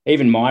at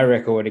even my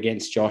record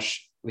against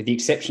Josh, with the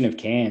exception of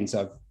Cairns,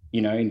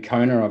 in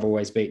Kona, I've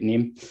always beaten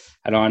him.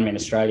 At Ironman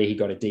Australia, he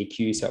got a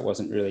DQ, so it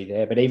wasn't really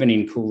there. But even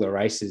in cooler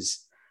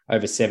races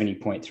over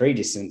 70.3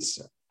 distance,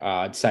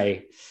 I'd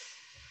say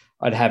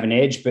I'd have an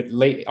edge. But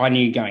I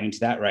knew going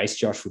into that race,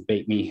 Josh would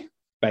beat me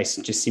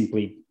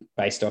simply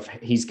based off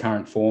his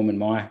current form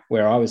and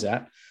where I was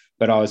at.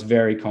 But I was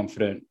very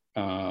confident.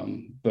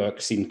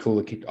 Burks in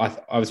cooler.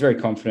 I was very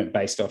confident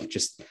based off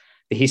just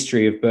the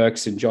history of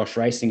Burks and Josh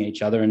racing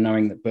each other, and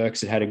knowing that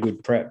Burks had a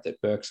good prep,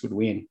 that Burks would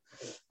win.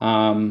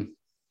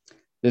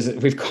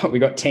 We've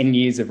got 10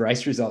 years of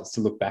race results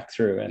to look back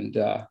through, and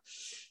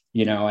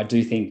I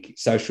do think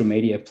social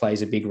media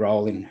plays a big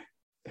role in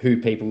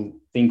who people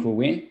think will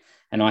win.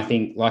 And I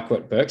think, like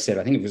what Burks said,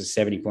 I think it was a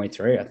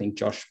 70.3. I think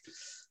Josh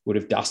would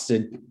have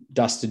dusted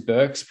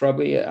Burks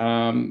probably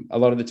a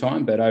lot of the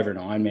time, but over an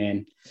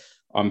Ironman,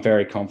 I'm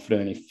very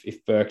confident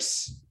if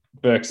Burks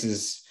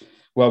is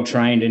well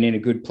trained and in a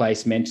good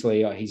place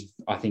mentally,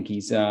 I think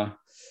he's shown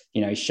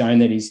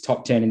that he's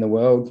top 10 in the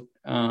world,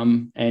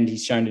 and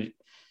he's shown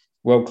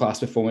world-class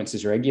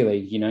performances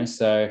regularly,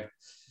 so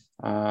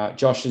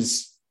Josh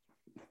has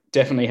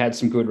definitely had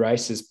some good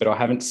races, but I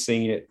haven't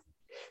seen it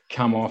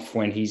come off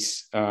when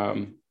he's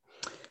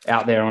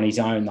out there on his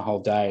own the whole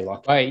day.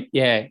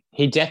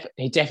 He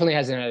definitely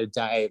hasn't had a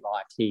day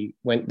like he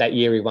went that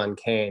year he won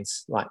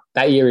Cairns. Like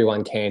that year he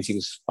won Cairns, he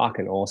was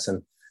fucking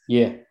awesome.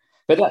 Yeah.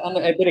 But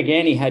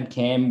again, he had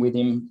Cam with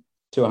him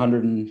to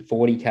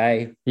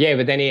 140K. Yeah,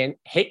 but then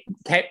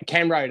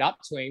Cam rode up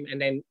to him, and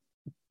then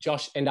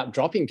Josh end up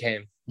dropping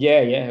Cam? Yeah,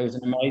 it was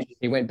an amazing.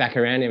 He went back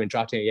around him and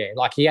dropped him. Yeah,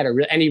 like he had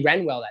and he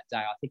ran well that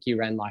day. I think he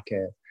ran like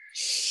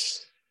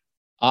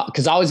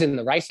because I was in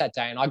the race that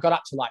day and I got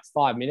up to like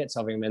 5 minutes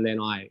of him, and then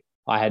I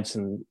had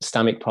some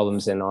stomach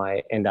problems and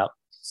I end up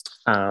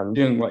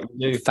doing what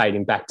you do,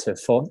 fading back to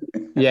 4.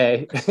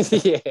 Yeah,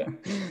 yeah,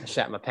 I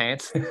shat my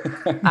pants.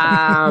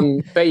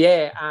 But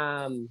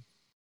yeah,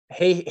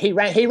 he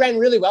ran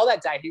really well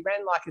that day. He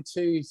ran like a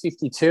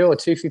 2:52 or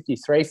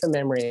 2:53 from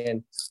memory,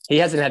 and he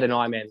hasn't had an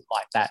Ironman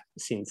like that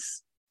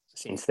since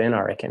then,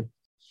 I reckon.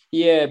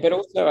 Yeah, but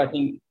also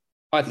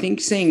I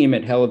think seeing him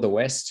at Hell of the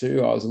West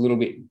too, I was a little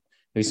bit.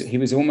 He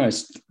was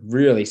almost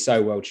really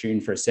so well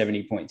tuned for a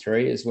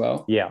 70.3 as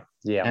well. Yeah.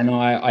 And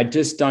I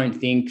just don't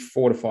think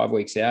 4 to 5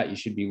 weeks out you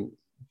should be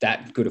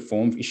that good a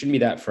form. You shouldn't be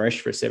that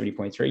fresh for a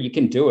 70.3. You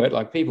can do it.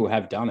 Like, people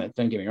have done it.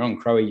 Don't get me wrong.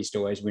 Crowe used to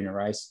always win a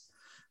race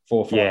 4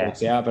 or 5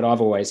 weeks out, but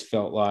I've always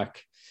felt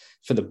like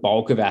for the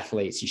bulk of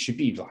athletes, you should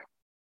be like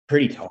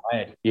pretty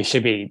tired. You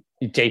should be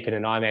deep in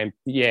an Ironman.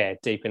 Yeah,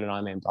 deep in an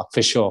Ironman block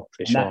for sure.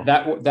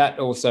 That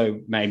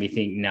also made me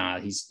think,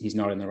 he's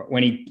not in the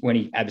when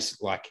he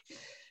absolutely, like,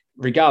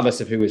 regardless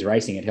of who was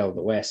racing at Hell of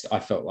the West, I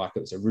felt like it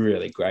was a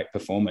really great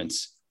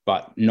performance,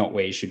 but not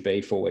where you should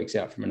be 4 weeks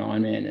out from an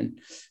Ironman.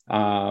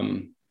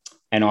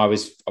 And I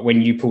was,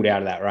 when you pulled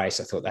out of that race,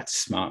 I thought that's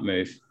a smart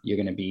move. You're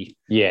going to be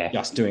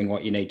just doing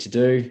what you need to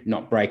do,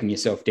 not breaking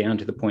yourself down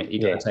to the point that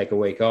you got to take a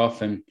week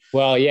off. And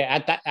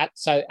at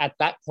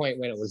that point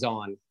when it was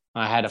on,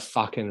 I had a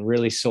fucking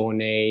really sore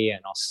knee,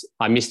 and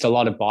I missed a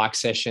lot of bike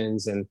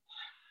sessions, and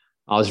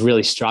I was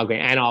really struggling.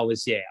 And I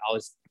was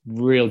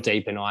real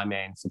deep in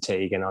Ironman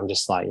fatigue, and I'm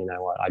just like, you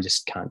know what, I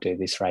just can't do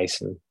this race,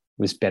 and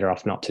was better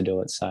off not to do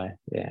it. So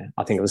yeah,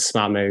 I think it was a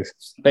smart move.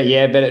 But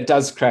it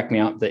does crack me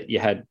up that you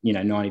had,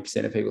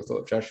 90% of people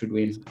thought Josh would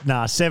win.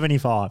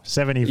 75.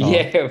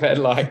 Yeah, but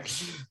like,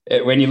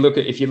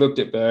 if you looked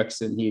at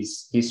Berks and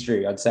his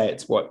history, I'd say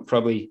it's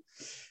probably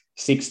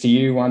 6 to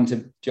you, 1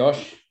 to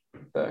Josh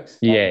Berks.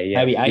 Yeah,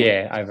 maybe 8.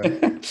 Yeah,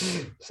 over.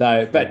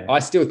 So, but I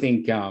still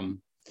think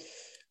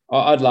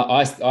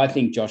I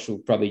think Josh will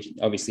probably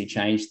obviously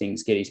change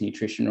things, get his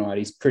nutrition right.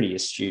 He's a pretty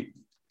astute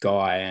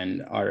guy,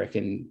 and I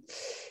reckon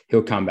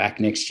he'll come back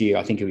next year.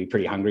 I think he'll be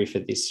pretty hungry for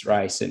this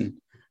race, and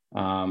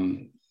I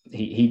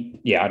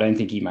don't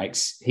think he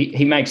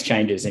makes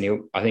changes,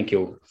 and I think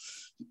he'll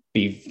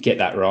get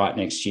that right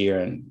next year,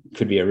 and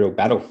could be a real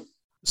battle.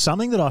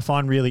 Something that I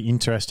find really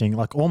interesting,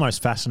 like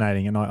almost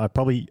fascinating, and I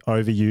probably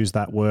overuse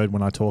that word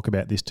when I talk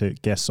about this to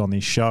guests on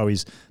this show,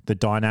 is the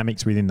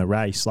dynamics within the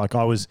race. Like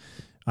I was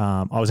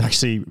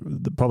actually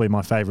probably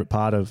my favourite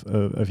part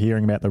of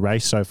hearing about the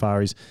race so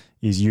far is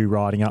you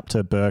riding up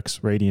to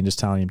Berks, Reedy, and just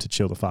telling him to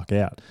chill the fuck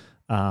out.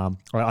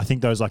 I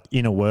think those like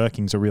inner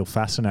workings are real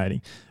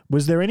fascinating.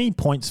 Was there any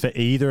points for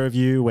either of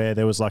you where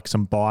there was like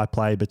some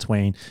byplay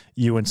between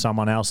you and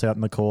someone else out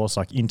in the course,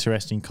 like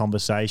interesting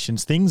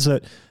conversations, things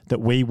that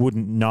we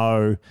wouldn't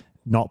know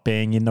not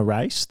being in the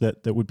race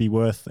that would be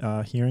worth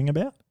hearing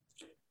about?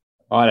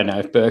 I don't know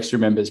if Berks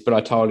remembers, but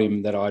I told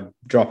him that I'd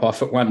drop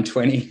off at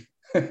 120.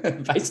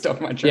 Based off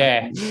my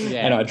training.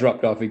 Yeah. And I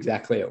dropped off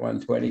exactly at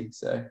 120.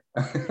 So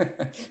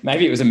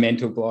maybe it was a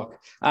mental block.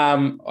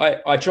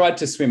 I tried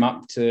to swim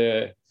up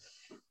to,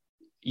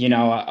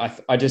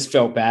 I just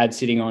felt bad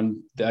sitting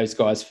on those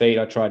guys' feet.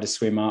 I tried to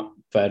swim up,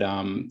 but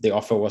the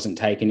offer wasn't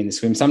taken in the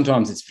swim.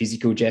 Sometimes it's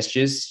physical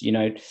gestures,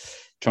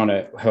 trying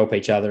to help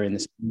each other in the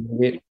swim a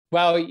bit.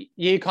 Well,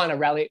 you kind of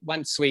rallied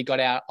once we got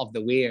out of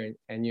the weir,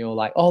 and you're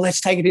like, oh,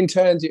 let's take it in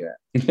turns. You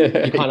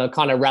kind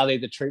of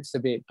rallied the troops a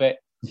bit, but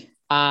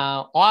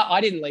I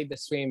didn't lead the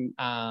swim.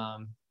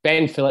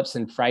 Ben Phillips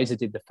and Fraser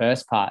did the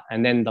first part,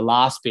 and then the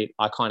last bit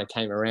I kind of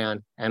came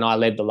around and I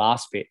led the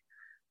last bit.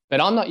 But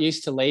I'm not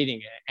used to leading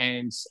it,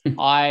 and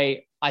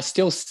I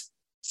still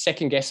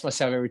second guess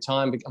myself every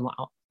time. I'm like,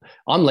 oh,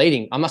 I'm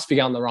leading. I must be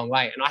going the wrong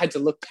way, and I had to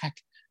look back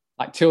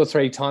like 2 or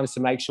 3 times to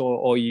make sure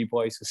all you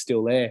boys were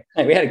still there.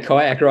 Hey, we had a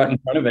kayak right in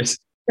front of us.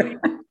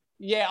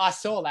 Yeah, I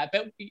saw that.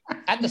 But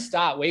at the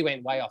start, we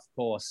went way off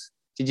course.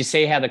 Did you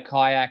see how the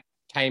kayak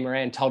came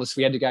around and told us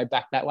we had to go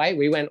back that way?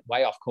 We went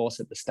way off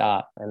course at the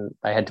start, and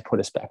they had to put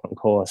us back on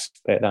course.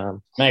 But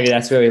maybe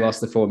that's where we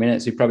lost the 4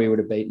 minutes. We probably would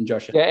have beaten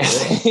Josh. Yeah.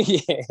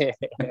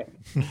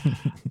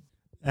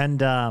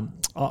 And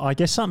I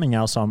guess something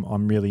else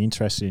I'm really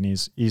interested in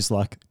is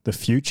like the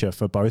future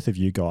for both of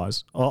you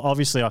guys.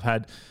 Obviously, I've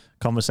had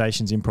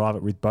conversations in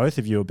private with both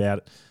of you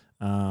about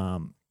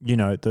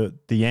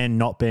the end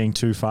not being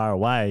too far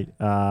away.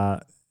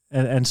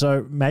 And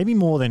so maybe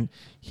more than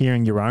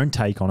hearing your own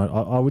take on it,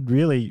 I would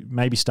really,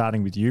 maybe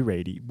starting with you,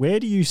 Reedy, where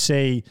do you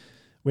see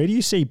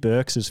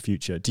Berks'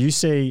 future? Do you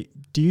see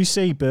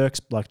Berks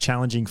like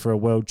challenging for a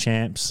world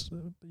champs,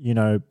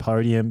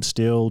 podium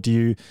still?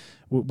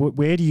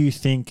 Where do you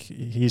think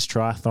his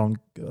triathlon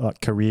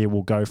career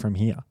will go from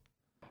here?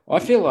 I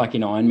feel like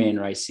in Ironman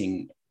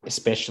racing,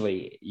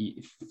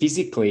 especially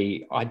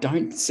physically, I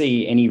don't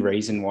see any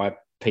reason why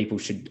people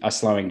are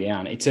slowing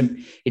down.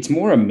 It's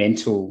more a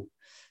mental.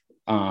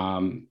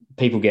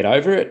 People get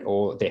over it,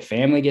 or their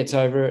family gets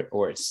over it,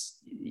 or it's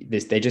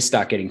they just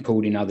start getting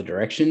pulled in other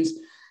directions.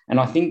 And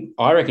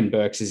I reckon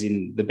Burks is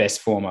in the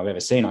best form I've ever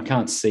seen. I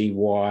can't see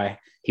why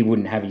he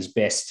wouldn't have his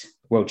best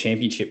World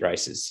Championship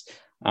races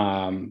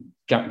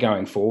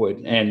going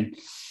forward. And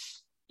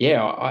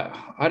yeah,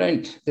 I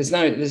don't. There's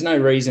no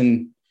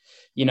reason.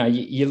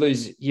 You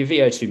lose your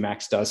VO2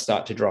 max does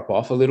start to drop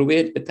off a little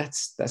bit, but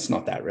that's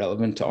not that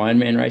relevant to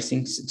Ironman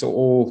racing. It's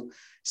all,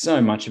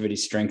 so much of it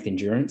is strength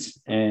endurance,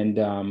 and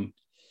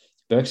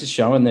Burks is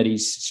showing that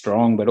he's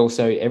strong, but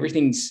also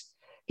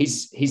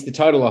he's the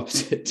total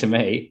opposite to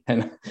me.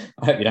 And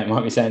I hope you don't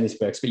mind me saying this,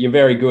 Burks, but you're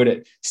very good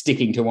at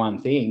sticking to one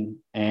thing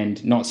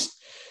and not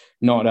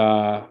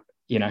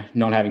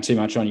having too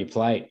much on your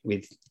plate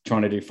with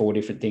trying to do 4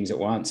 different things at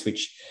once,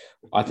 which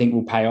I think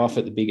will pay off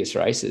at the biggest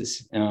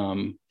races.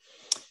 So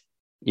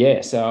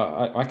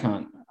I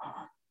can't.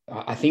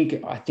 I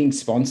think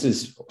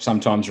sponsors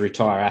sometimes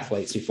retire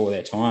athletes before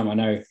their time. I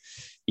know,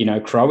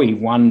 Crowe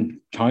won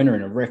Kona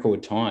in a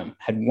record time,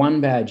 had one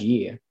bad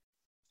year,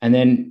 and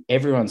then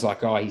everyone's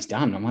like, "Oh, he's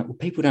done." I'm like, well,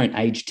 people don't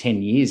age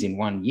 10 years in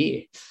 1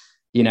 year.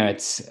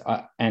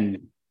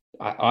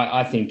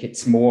 I think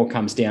it's more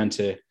comes down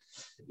to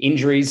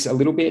injuries a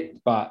little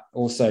bit, but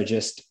also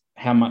just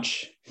how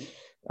much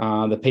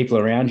the people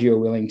around you are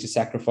willing to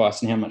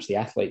sacrifice and how much the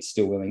athlete's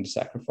still willing to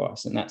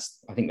sacrifice. And I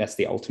think that's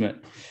the ultimate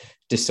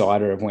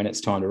decider of when it's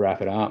time to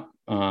wrap it up.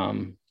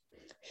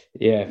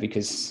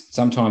 Because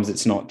sometimes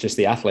it's not just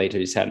the athlete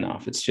who's had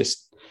enough. It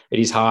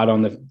is hard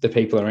on the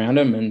people around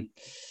them, and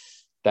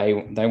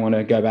they want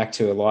to go back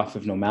to a life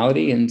of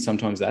normality. And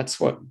sometimes that's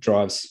what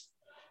drives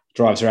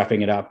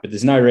wrapping it up. But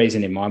there's no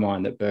reason in my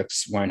mind that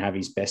Burks won't have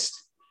his best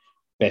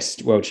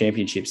World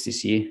Championships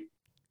this year.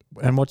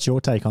 And what's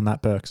your take on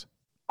that, Burks?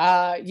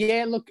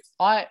 Look,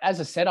 as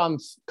I said, I've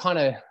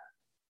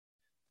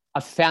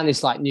found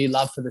this new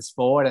love for the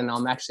sport, and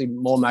I'm actually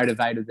more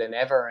motivated than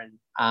ever. And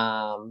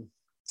I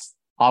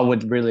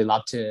would really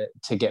love to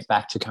get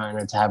back to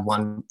Kona to have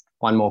one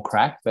more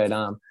crack. But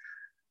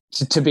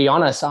to be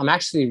honest, I'm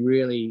actually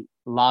really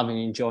loving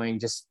and enjoying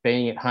just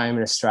being at home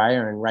in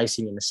Australia and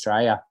racing in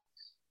Australia.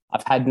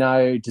 I've had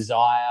no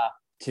desire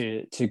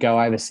to go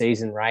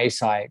overseas and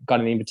race. I got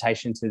an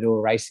invitation to do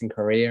a race in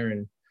Korea,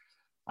 and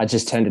I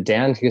just turned it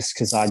down just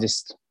because I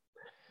just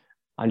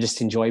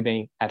enjoy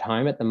being at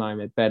home at the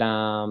moment. But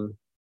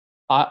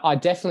I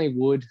definitely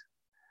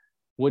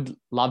would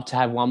love to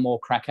have one more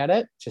crack at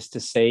it just to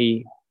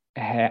see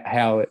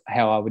how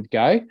I would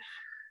go.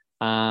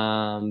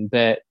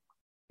 But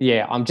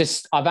yeah,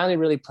 I've only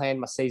really planned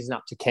my season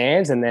up to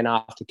Cairns, and then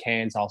after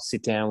Cairns, I'll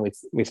sit down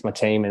with my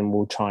team and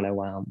we'll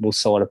we'll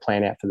sort of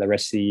plan out for the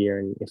rest of the year.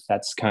 And if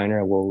that's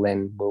Kona,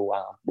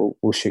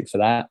 we'll shoot for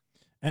that.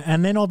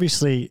 And then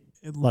obviously,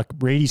 like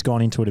Reedy's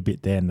gone into it a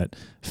bit then, that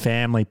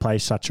family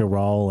plays such a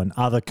role and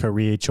other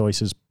career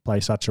choices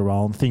play such a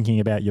role, and thinking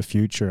about your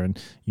future and,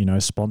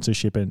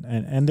 sponsorship.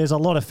 And there's a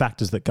lot of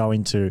factors that go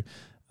into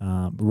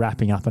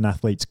wrapping up an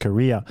athlete's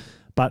career.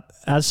 But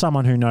as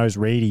someone who knows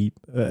Reedy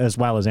as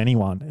well as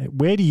anyone,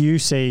 where do you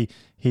see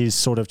his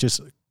sort of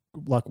just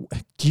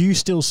do you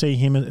still see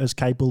him as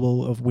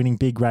capable of winning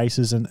big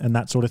races and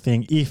that sort of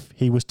thing if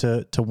he was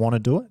to want to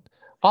do it?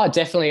 Oh,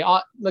 definitely.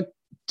 Look,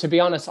 to be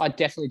honest, I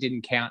definitely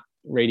didn't count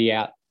Reedy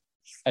out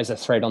as a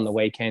threat on the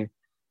weekend.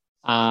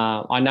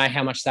 I know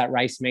how much that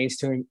race means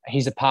to him.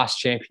 He's a past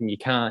champion. You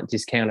can't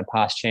discount a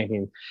past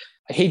champion.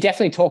 He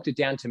definitely talked it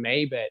down to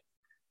me, but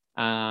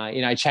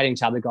chatting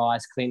to other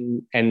guys,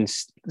 Clinton and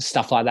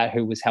stuff like that,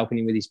 who was helping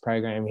him with his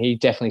program, he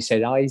definitely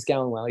said, "Oh, he's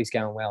going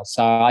well."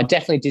 So I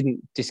definitely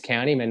didn't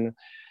discount him, and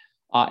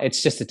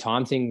it's just a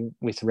time thing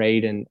with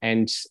Reed, and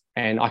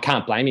I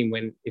can't blame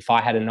him. If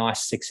I had a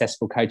nice,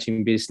 successful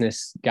coaching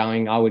business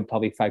going, I would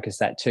probably focus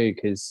that too,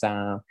 because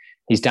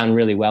he's done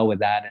really well with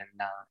that, and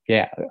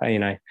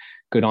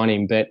good on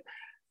him. But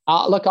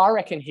look, I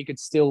reckon he could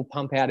still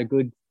pump out a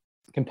good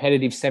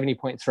competitive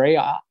 70.3.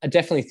 I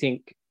definitely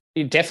think.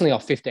 Definitely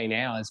off 15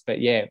 hours,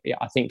 but yeah,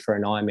 I think for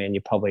an Ironman,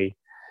 you probably,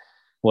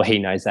 well, he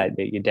knows that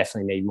you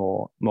definitely need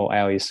more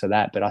hours for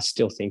that. But I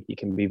still think you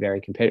can be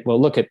very competitive.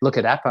 Well, look at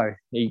Apo.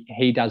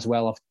 He does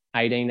well off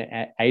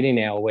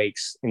 18-hour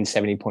weeks in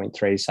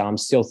 70.3. So I'm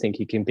still think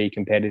he can be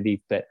competitive,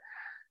 but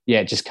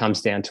yeah, it just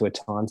comes down to a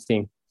time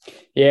thing.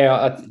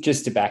 Yeah,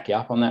 just to back you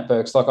up on that,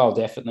 Burks, I'll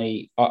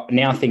definitely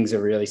now things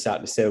are really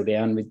starting to settle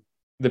down with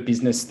the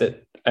business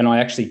and I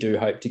actually do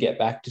hope to get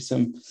back to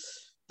some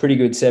pretty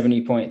good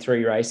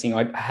 70.3 racing.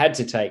 I had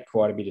to take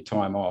quite a bit of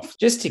time off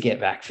just to get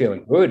back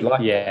feeling good.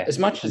 As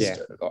much as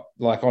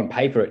on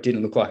paper, it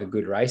didn't look like a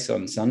good race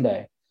on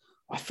Sunday.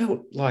 I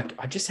felt like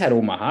I just had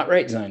all my heart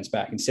rate zones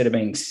back instead of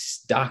being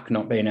stuck,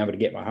 not being able to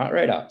get my heart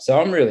rate up.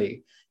 So I'm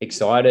really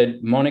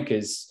excited.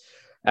 Monica's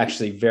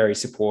actually very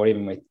supportive,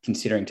 and we're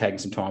considering taking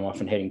some time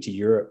off and heading to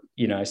Europe,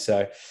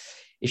 so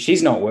if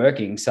she's not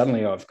working,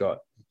 suddenly I've got,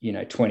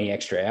 20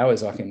 extra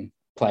hours I can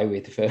play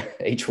with for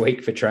each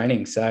week for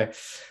training. So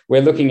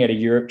we're looking at a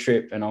Europe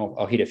trip, and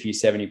I'll hit a few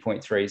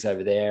 70.3s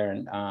over there.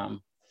 And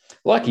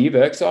like you,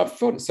 Burke, so I've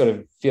sort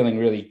of feeling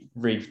really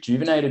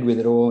rejuvenated with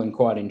it all and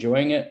quite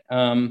enjoying it.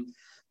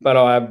 But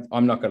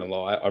I'm not going to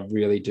lie, I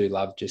really do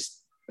love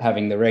just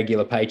having the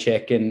regular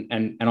paycheck,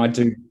 and I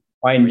enjoy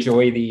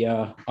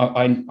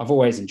I've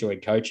always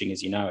enjoyed coaching,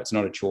 as you know. It's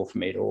not a chore for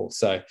me at all.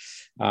 So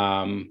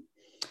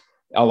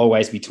I'll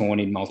always be torn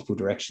in multiple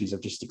directions.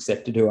 I've just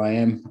accepted who I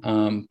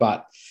am.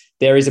 But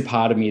there is a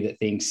part of me that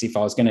thinks if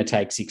I was going to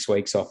take 6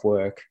 weeks off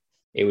work,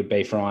 it would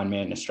be for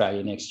Ironman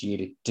Australia next year,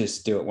 to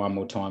just do it one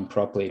more time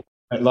properly.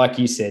 But like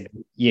you said,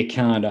 you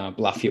can't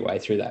bluff your way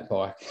through that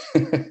bike.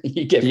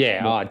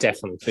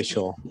 Definitely, for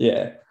sure.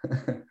 Yeah.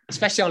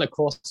 Especially on a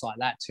course like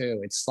that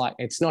too. It's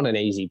not an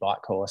easy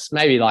bike course.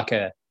 Maybe like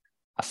a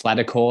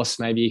flatter course.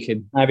 Maybe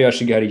I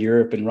should go to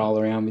Europe and roll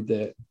around with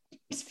the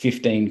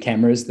 15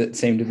 cameras that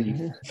seem to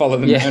be follow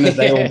them around as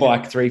they all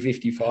bike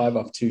 355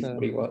 off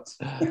 240 watts.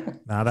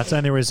 No, that's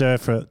only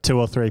reserved for 2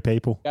 or 3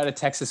 people. Go to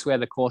Texas where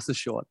the course is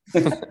short.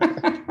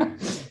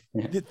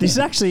 This is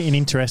actually an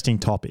interesting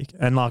topic,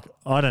 and like,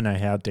 I don't know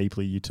how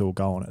deeply you two will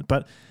go on it,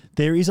 but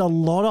there is a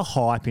lot of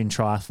hype in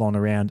triathlon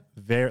around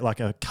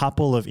a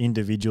couple of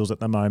individuals at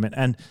the moment,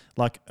 and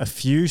like a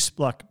few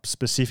like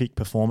specific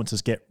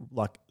performances get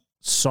like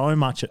so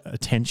much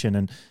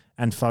attention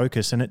and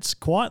focus, and it's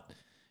quite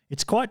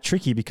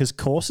tricky because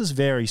courses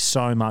vary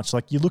so much.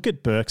 Like, you look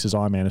at Berks'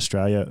 Ironman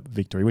Australia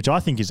victory, which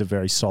I think is a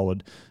very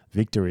solid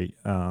victory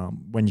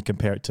when you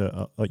compare it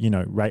to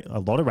a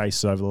lot of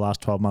races over the last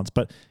 12 months.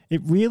 But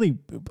it really,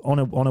 on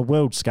a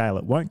world scale,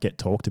 it won't get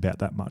talked about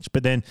that much.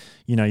 But then,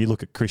 you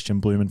look at Christian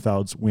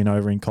Blumenfeld's win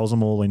over in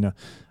Cozumel in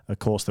a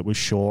course that was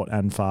short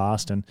and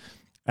fast, and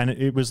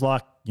it was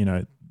like,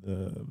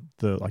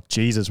 like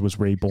Jesus was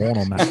reborn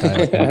on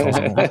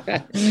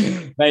that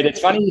day. Mate,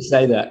 it's funny you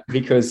say that,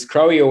 because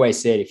Crowe always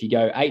said if you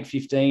go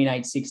 8:15,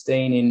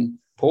 8:16 in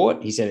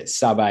Port, he said it's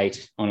sub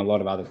 8 on a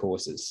lot of other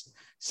courses.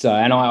 So,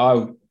 and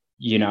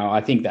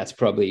I think that's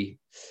probably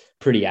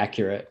pretty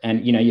accurate.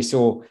 And, you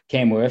saw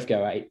Cam Worth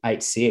go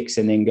 8:6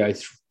 and then go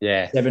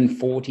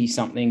 7:40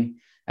 something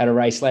at a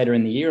race later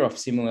in the year off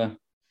similar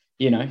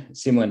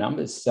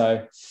numbers.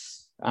 So,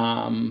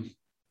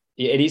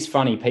 it is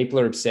funny. People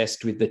are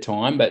obsessed with the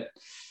time, but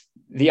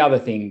the other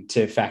thing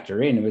to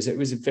factor in was it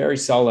was a very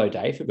solo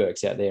day for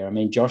Berks out there. I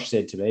mean, Josh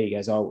said to me, he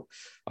goes, I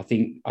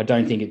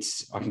don't think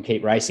I can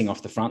keep racing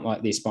off the front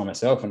like this by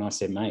myself. And I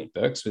said, mate,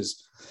 Berks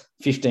was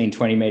 15,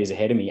 20 meters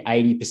ahead of me.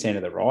 80%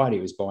 of the ride, he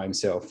was by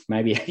himself,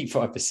 maybe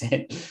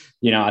 85%.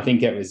 I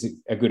think it was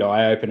a good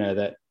eye opener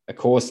that a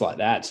course like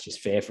that's just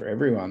fair for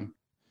everyone.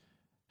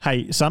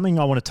 Hey, something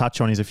I want to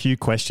touch on is a few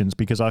questions,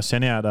 because I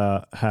sent out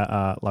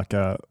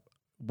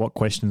what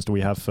questions do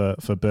we have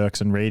for Berks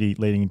and Reedy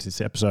leading into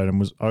this episode, and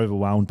was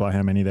overwhelmed by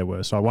how many there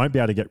were. So I won't be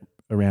able to get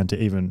around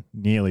to even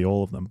nearly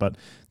all of them, but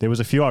there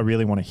was a few I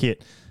really want to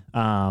hit.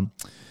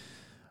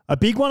 A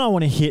big one I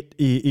want to hit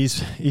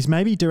is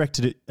maybe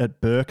directed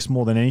at Berks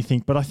more than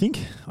anything, but I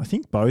think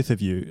both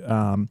of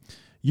you,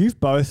 you've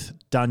both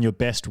done your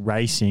best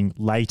racing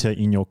later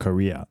in your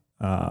career.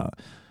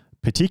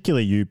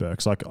 Particularly you,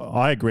 Berks. Like,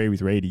 I agree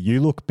with Reedy. You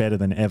look better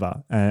than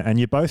ever, and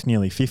you're both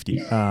nearly 50,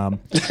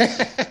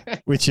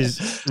 which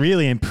is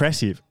really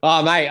impressive.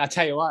 Oh, mate, I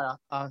tell you what,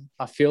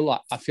 I feel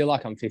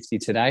like I'm 50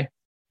 today.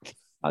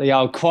 The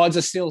old quads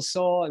are still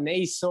sore,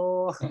 knees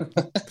sore.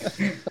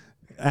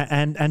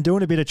 And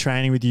doing a bit of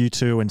training with you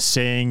two, and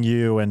seeing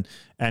you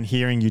and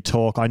hearing you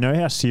talk, I know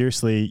how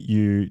seriously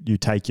you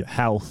take your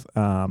health.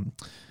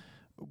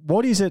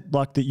 What is it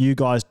like that you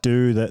guys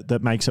do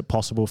that makes it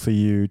possible for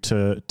you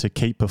to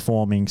keep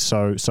performing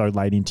so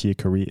late into your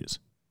careers?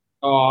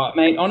 Oh,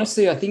 mate,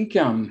 honestly, I think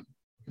even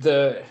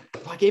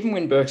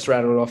when Berks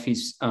rattled off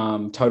his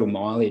total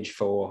mileage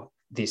for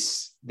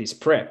this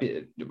prep,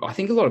 I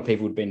think a lot of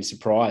people would have been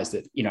surprised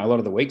that, a lot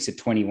of the weeks are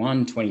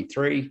 21,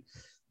 23,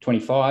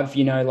 25,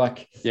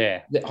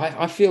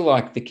 I feel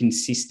like the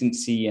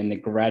consistency and the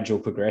gradual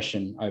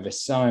progression over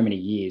so many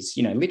years,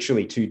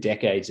 literally 2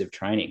 decades of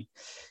training,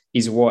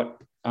 is what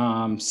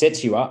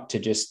sets you up to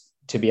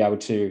be able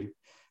to,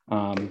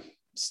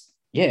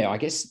 I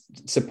guess,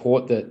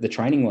 support the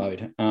training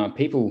load.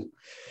 People,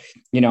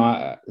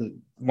 a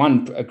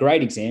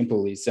great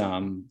example is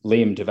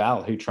Liam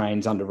Duval, who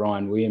trains under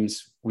Ryan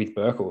Williams with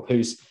Berkel,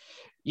 who's,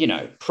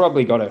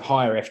 probably got a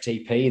higher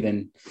FTP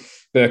than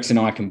Berks and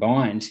I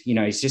combined.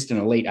 He's just an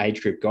elite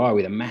age group guy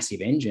with a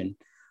massive engine,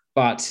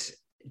 but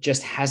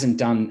just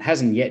hasn't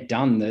yet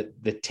done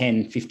the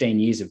 10, 15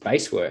 years of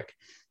base work.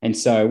 And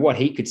so what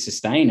he could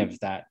sustain of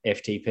that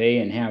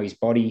FTP and how his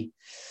body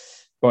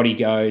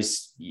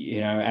goes,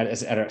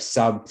 at a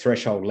sub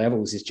threshold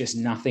levels is just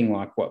nothing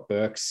like what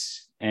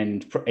Berks,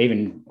 and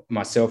even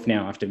myself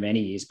now after many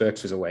years,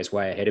 Berks was always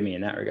way ahead of me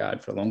in that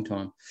regard for a long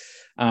time.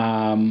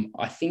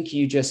 I think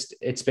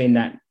it's been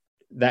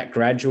that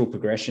gradual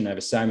progression over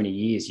so many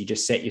years. You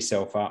just set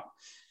yourself up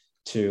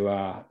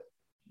to,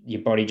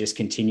 your body just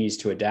continues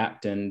to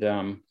adapt,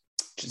 and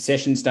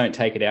sessions don't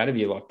take it out of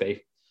you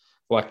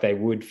like they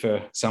would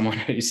for someone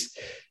who's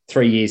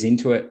 3 years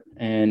into it.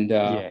 And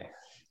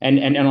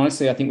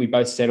honestly, I think we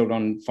both settled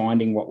on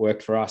finding what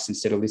worked for us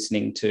instead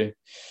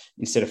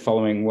of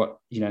following what,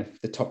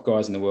 the top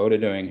guys in the world are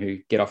doing, who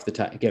get off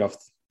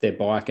their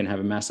bike and have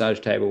a massage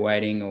table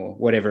waiting or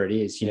whatever it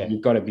is.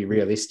 You've got to be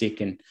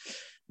realistic and,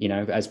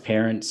 as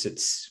parents,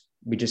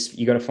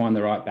 you got to find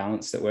the right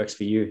balance that works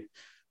for you.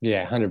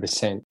 Yeah,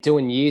 100%.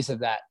 Doing years of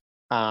that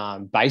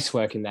base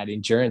work and that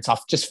endurance, I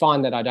just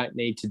find that I don't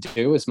need to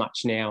do as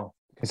much now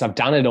because I've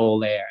done it all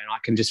there, and I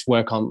can just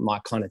work on my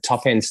kind of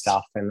top end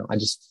stuff. And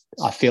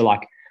I feel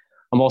like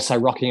I'm also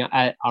rocking up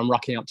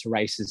to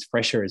races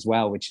fresher as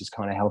well, which is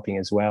kind of helping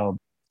as well.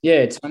 Yeah,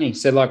 it's funny.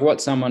 So like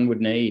what someone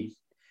would need,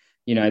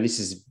 this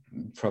is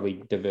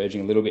probably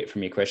diverging a little bit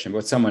from your question, but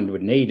what someone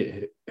would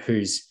need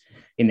who's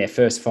in their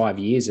first 5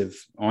 years of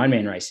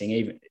Ironman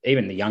racing,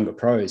 even the younger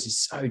pros, is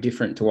so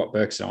different to what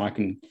Berks and I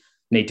can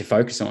need to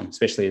focus on,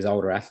 especially as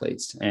older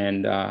athletes.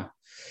 And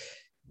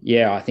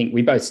I think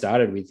we both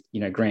started with,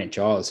 Grant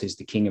Giles, who's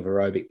the king of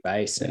aerobic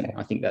base. And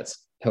I think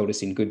that's held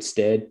us in good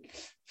stead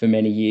for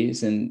many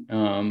years.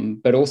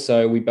 And, but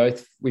also we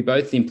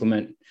both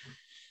implement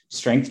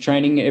strength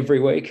training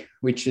every week,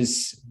 which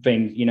has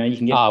been, you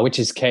can get, which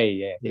is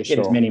key. Yeah. Get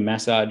as many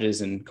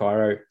massages and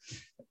chiro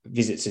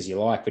visits as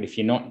you like. But if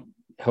you're not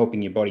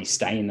helping your body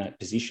stay in that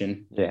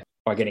position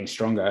by getting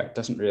stronger, it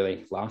doesn't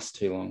really last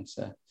too long.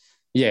 So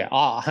yeah,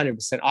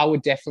 100%. I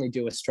would definitely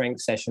do a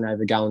strength session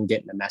over going and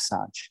getting a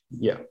massage.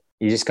 Yeah.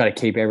 You just got to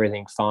keep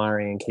everything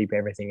firing and keep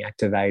everything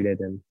activated.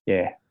 And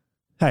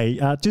Hey,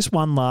 just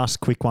one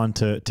last quick one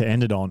to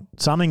end it on.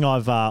 Something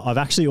I've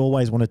actually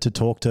always wanted to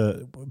talk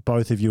to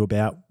both of you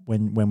about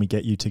when we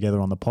get you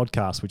together on the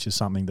podcast, which is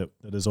something that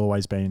has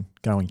always been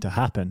going to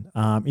happen,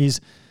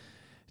 is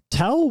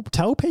tell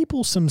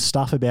people some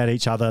stuff about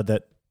each other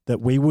that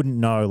we wouldn't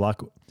know.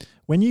 Like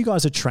when you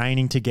guys are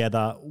training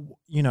together,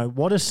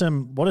 what are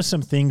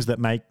some things that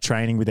make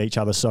training with each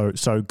other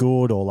so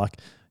good, or like,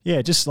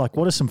 just like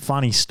what are some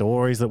funny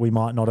stories that we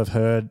might not have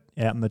heard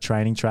out in the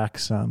training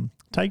tracks?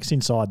 Take us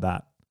inside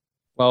that.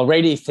 Well,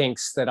 Reedy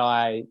thinks that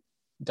I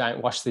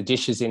don't wash the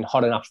dishes in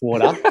hot enough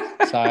water.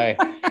 So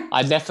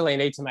I definitely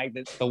need to make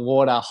the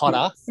water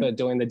hotter for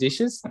doing the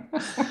dishes.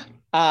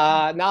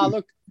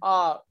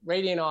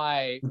 Reedy and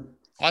I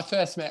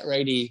first met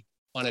Reedy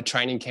on a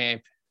training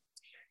camp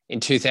in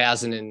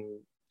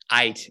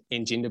 2008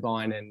 in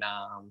Jindabyne.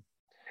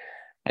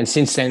 And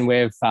since then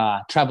we've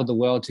traveled the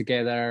world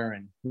together,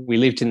 and we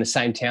lived in the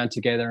same town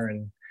together,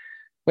 and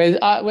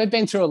we've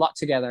been through a lot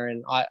together.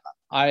 And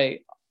I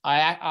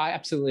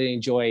absolutely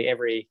enjoy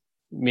every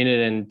minute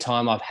and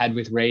time I've had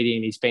with Reedy,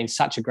 and he's been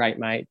such a great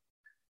mate.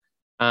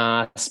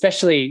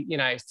 Especially,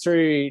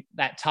 through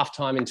that tough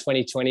time in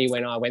 2020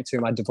 when I went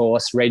through my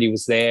divorce, Reedy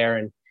was there,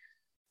 and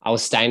I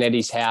was staying at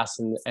his house,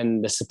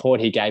 and the support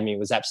he gave me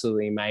was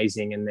absolutely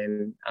amazing. And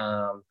then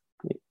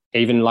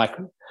even like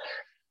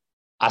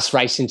us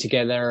racing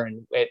together,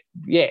 and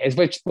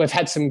we've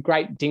had some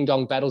great ding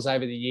dong battles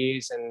over the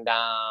years, and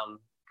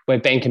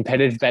we've been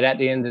competitive, but at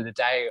the end of the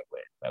day,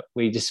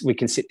 we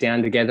can sit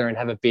down together and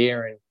have a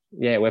beer, and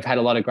we've had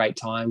a lot of great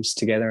times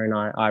together. And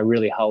I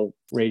really hold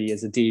Reedy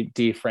as a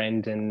dear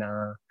friend, and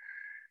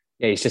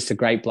he's just a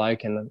great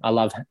bloke, and I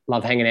love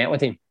hanging out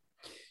with him.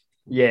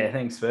 Yeah,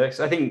 thanks, Berks.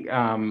 I think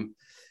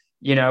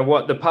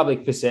what the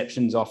public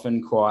perception's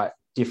often quite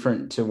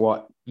different to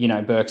what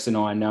Berks and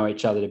I know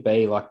each other to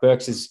be. Like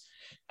Berks is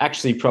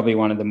actually probably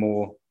one of the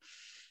more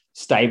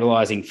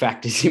stabilizing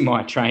factors in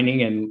my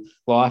training and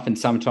life, and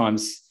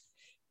sometimes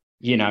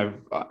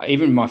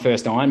even my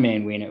first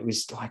Ironman win, it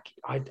was like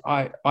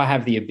I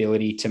have the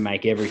ability to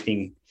make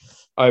everything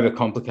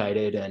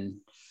overcomplicated and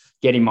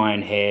get in my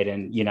own head.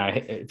 And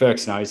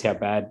Berks knows how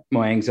bad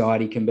my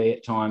anxiety can be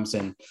at times,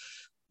 and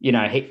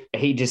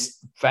he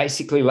just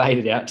basically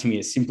laid it out to me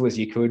as simple as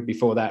you could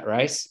before that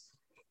race.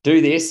 Do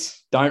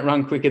this, don't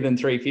run quicker than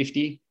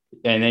 350,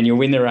 and then you'll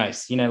win the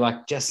race.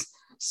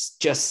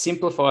 Just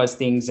simplifies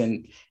things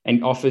and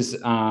offers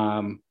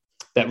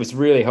that was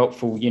really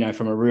helpful,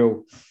 from a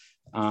real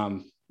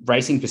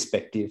racing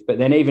perspective. But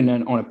then even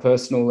on a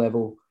personal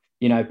level,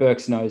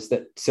 Berks knows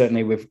that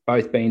certainly we've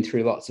both been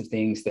through lots of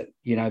things that,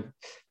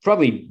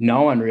 probably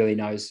no one really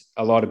knows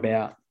a lot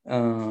about.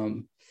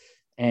 And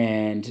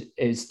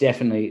it's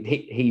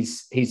definitely,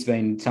 he's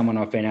been someone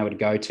I've been able to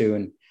go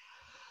to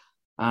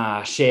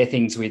and share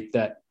things with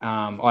that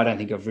I don't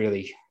think I've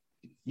really,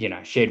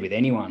 shared with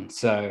anyone.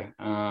 So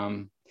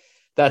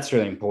that's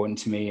really important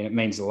to me, and it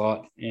means a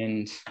lot.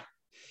 And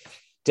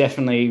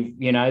definitely,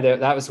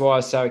 that was why I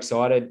was so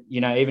excited,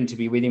 even to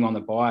be with him on the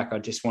bike. I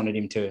just wanted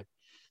him to,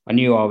 I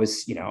knew I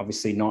was,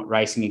 obviously not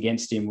racing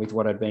against him with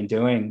what I'd been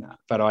doing,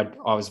 but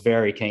I was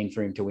very keen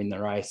for him to win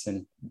the race.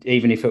 And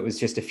even if it was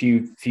just a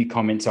few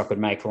comments I could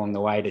make along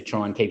the way to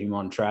try and keep him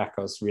on track,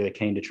 I was really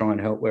keen to try and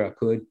help where I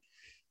could.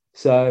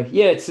 So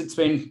it's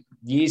been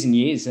years and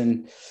years,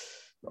 and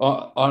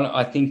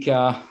I think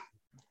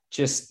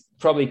just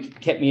probably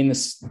kept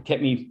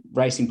me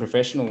racing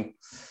professional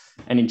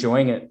and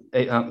enjoying it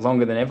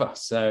longer than ever.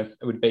 So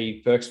it would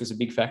be, Berks was a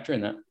big factor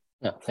in that.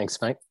 Oh, thanks,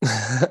 mate.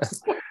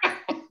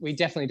 We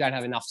definitely don't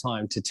have enough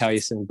time to tell you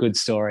some good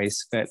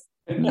stories, but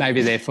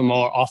maybe they're for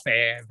more off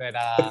air. But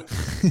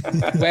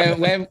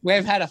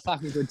we've had a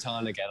fucking good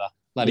time together.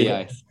 Bloody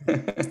oath.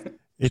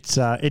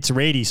 It's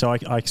Reedy, so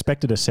I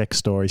expected a sex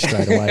story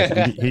straight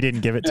away. He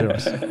didn't give it to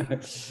us.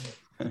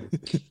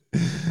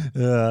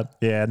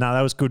 Yeah, no,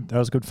 that was good. That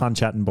was good fun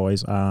chatting,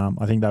 boys.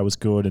 I think that was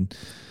good, and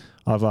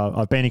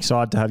I've been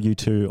excited to have you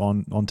two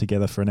on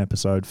together for an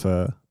episode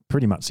for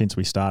pretty much since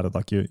we started.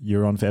 Like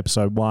you're on for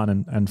episode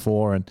 1 and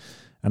 4, and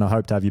I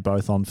hope to have you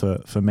both on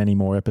for many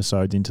more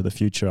episodes into the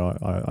future.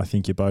 I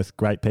think you're both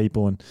great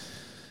people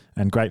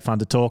and great fun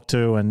to talk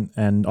to,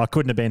 and I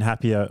couldn't have been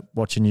happier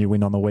watching you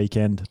win on the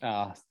weekend.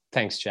 Oh,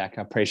 thanks, Jack.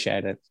 I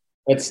appreciate it.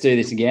 Let's do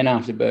this again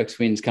after Burks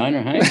wins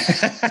Kona, hey?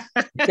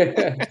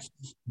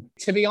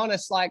 To be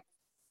honest, like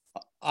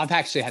I've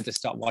actually had to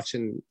stop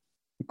watching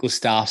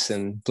Gustav's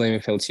and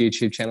Blumenfeld's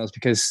YouTube channels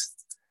because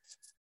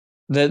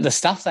the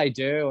stuff they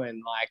do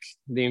and like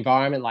the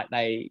environment, like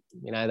they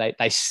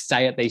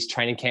stay at these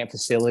training camp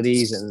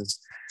facilities and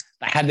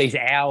they have these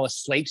hour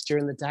sleeps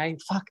during the day.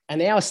 Fuck,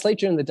 an hour sleep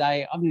during the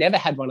day. I've never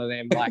had one of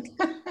them. Like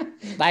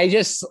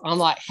I'm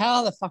like,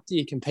 how the fuck do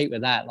you compete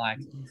with that? Like,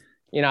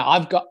 you know,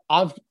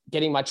 I'm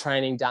getting my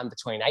training done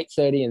between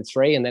 8:30 and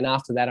 3, and then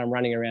after that, I'm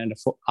running around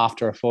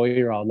after a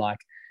 4-year-old. Like,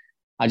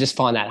 I just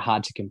find that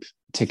hard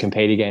to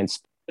compete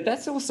against. But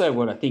that's also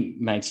what I think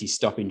makes you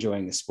stop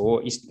enjoying the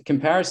sport.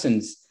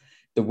 Comparison's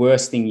the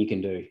worst thing you can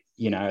do.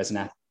 You know, as an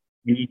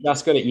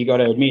athlete, you got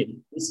to admit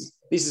this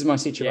is my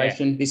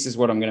situation. Yeah. This is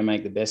what I'm going to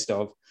make the best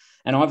of.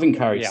 And I've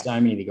encouraged so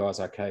many of the guys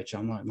I coach.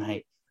 I'm like,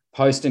 mate,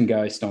 post and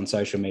ghost on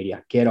social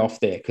media. Get off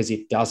there because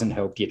it doesn't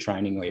help your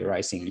training or your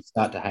racing. You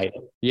start to hate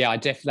it. Yeah,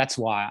 that's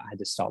why I had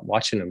to stop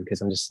watching them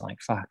because I'm just like,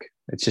 fuck,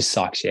 it just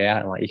psychs you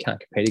out. And like, you can't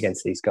compete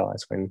against these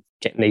guys when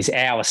getting these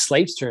hour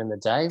sleeps during the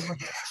day. What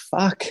the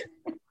fuck?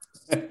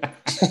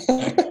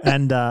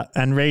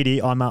 And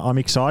Reedy, I'm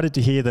excited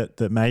to hear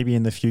that maybe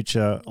in the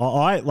future,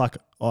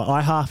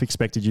 I half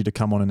expected you to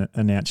come on and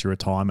announce your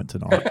retirement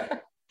tonight.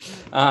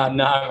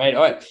 No, mate.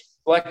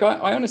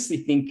 I honestly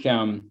think.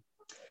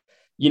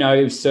 You know,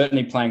 it was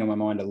certainly playing on my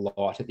mind a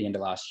lot at the end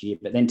of last year,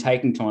 but then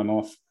taking time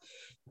off.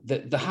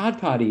 The hard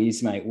part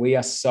is, mate,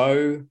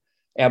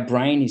 our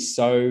brain is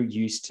so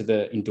used to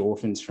the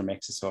endorphins from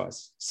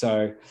exercise.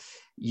 So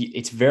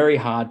it's very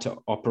hard to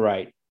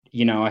operate.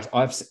 You know,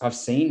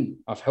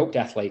 I've helped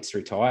athletes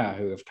retire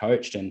who have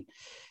coached, and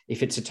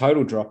if it's a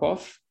total drop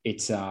off,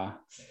 it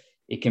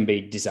can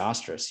be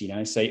disastrous, you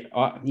know? So,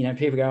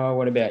 people go, oh,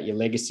 what about your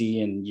legacy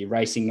and your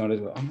racing not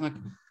as well? I'm like,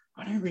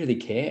 I don't really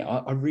care.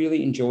 I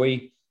really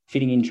enjoy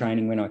fitting in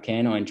training when I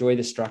can. I enjoy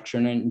the structure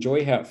and I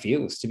enjoy how it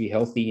feels to be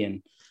healthy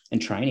and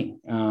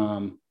training.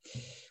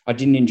 I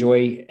didn't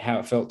enjoy how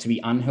it felt to be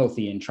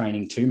unhealthy and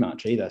training too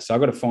much either. So I've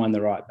got to find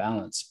the right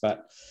balance,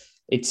 but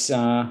it's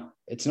not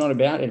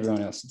about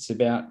everyone else. It's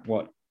about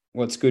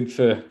what's good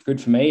for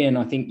me. And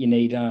I think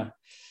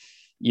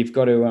you've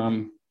got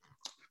to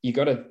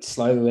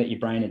slowly let your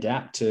brain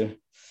adapt to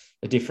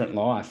a different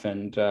life.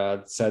 And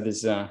so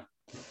there's I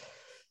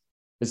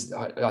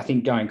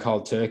think going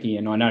cold turkey,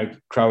 and I know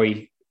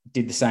Crowie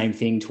did the same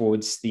thing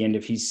towards the end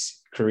of his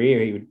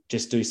career. He would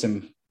just do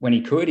when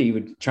he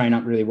would train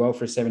up really well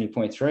for a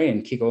 70.3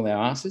 and kick all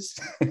our asses.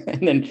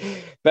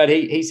 But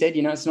he said,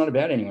 you know, it's not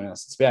about anyone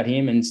else. It's about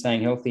him and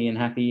staying healthy and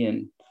happy.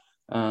 And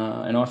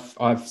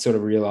I've sort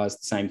of realized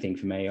the same thing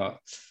for me. I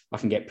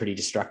can get pretty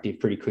destructive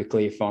pretty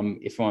quickly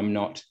if I'm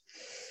not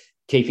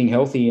keeping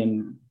healthy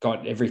and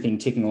got everything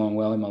ticking along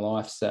well in my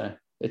life. So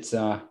it's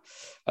there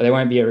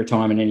won't be a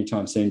retirement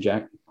anytime soon,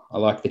 Jack. I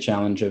like the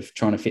challenge of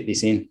trying to fit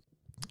this in.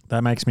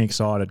 That makes me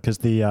excited because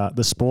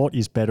the sport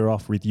is better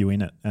off with you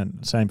in it,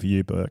 and same for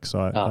you, Burke.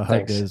 So I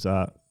hope there's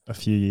a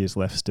few years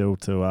left still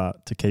to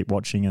keep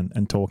watching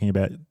and talking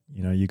about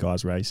you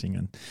guys racing,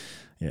 and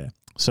yeah.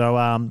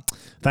 So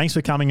thanks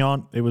for coming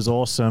on. It was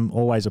awesome.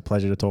 Always a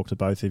pleasure to talk to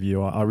both of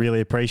you. I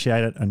really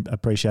appreciate it and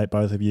appreciate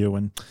both of you.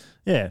 And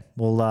yeah,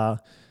 we'll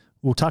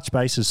touch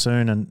bases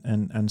soon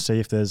and see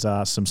if there's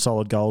some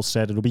solid goals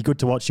set. It'll be good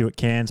to watch you at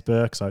Cairns,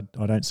 Burke. So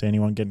I don't see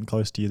anyone getting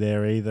close to you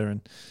there either.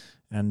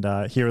 And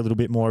hear a little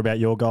bit more about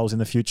your goals in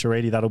the future,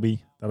 Reedy. That'll be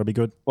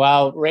good.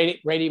 Well,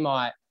 Reedy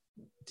might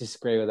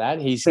disagree with that.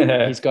 He's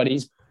got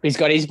his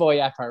boy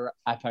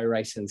Appo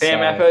racing. Sam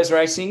Appo's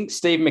racing.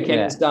 Steve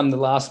McKenna's done the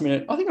last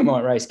minute. I think I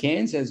might race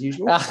Cairns as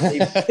usual.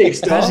 Steve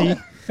style.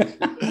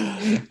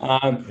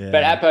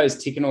 But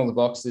Appo's ticking all the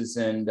boxes,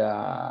 and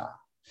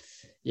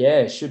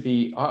it should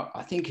be.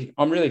 I think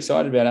I'm really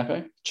excited about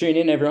Appo. Tune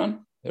in,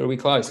 everyone. It'll be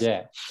close.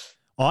 Yeah.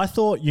 I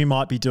thought you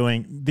might be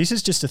doing. This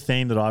is just a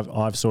theme that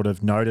I've sort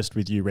of noticed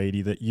with you,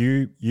 Reedy, that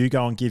you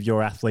go and give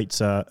your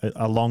athletes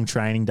a long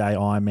training day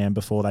Ironman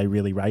before they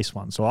really race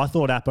one. So I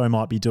thought Appo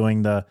might be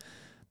doing the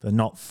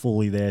not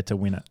fully there to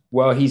win it.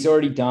 Well, he's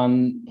already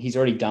done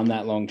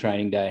that long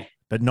training day,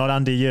 but not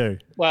under you.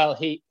 Well,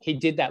 he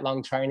did that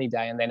long training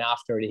day, and then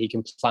after it, he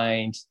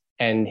complained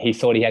and he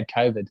thought he had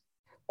COVID.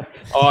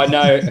 Oh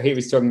no, he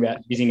was talking about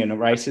using a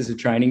race as a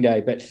training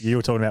day, but you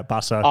were talking about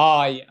Busso.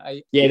 Oh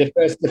yeah, the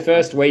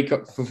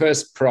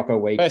first proper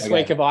week,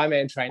 week of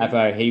Ironman training.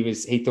 Appo,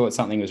 he thought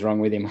something was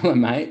wrong with him.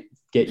 I'm like, mate,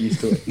 get used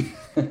to it.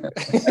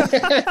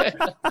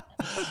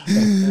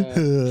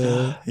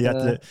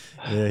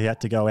 He had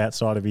to go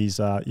outside of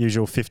his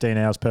usual 15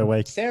 hours per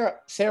week. Sarah,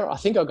 I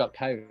think I got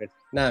COVID.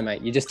 No,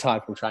 mate, you're just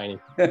tired from training.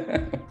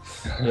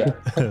 Yeah.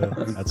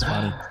 That's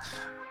funny.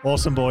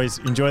 Awesome, boys.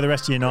 Enjoy the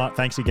rest of your night.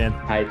 Thanks again.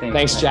 Hey,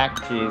 Thanks, mate.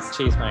 Jack. Cheers.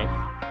 Cheers,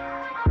 mate.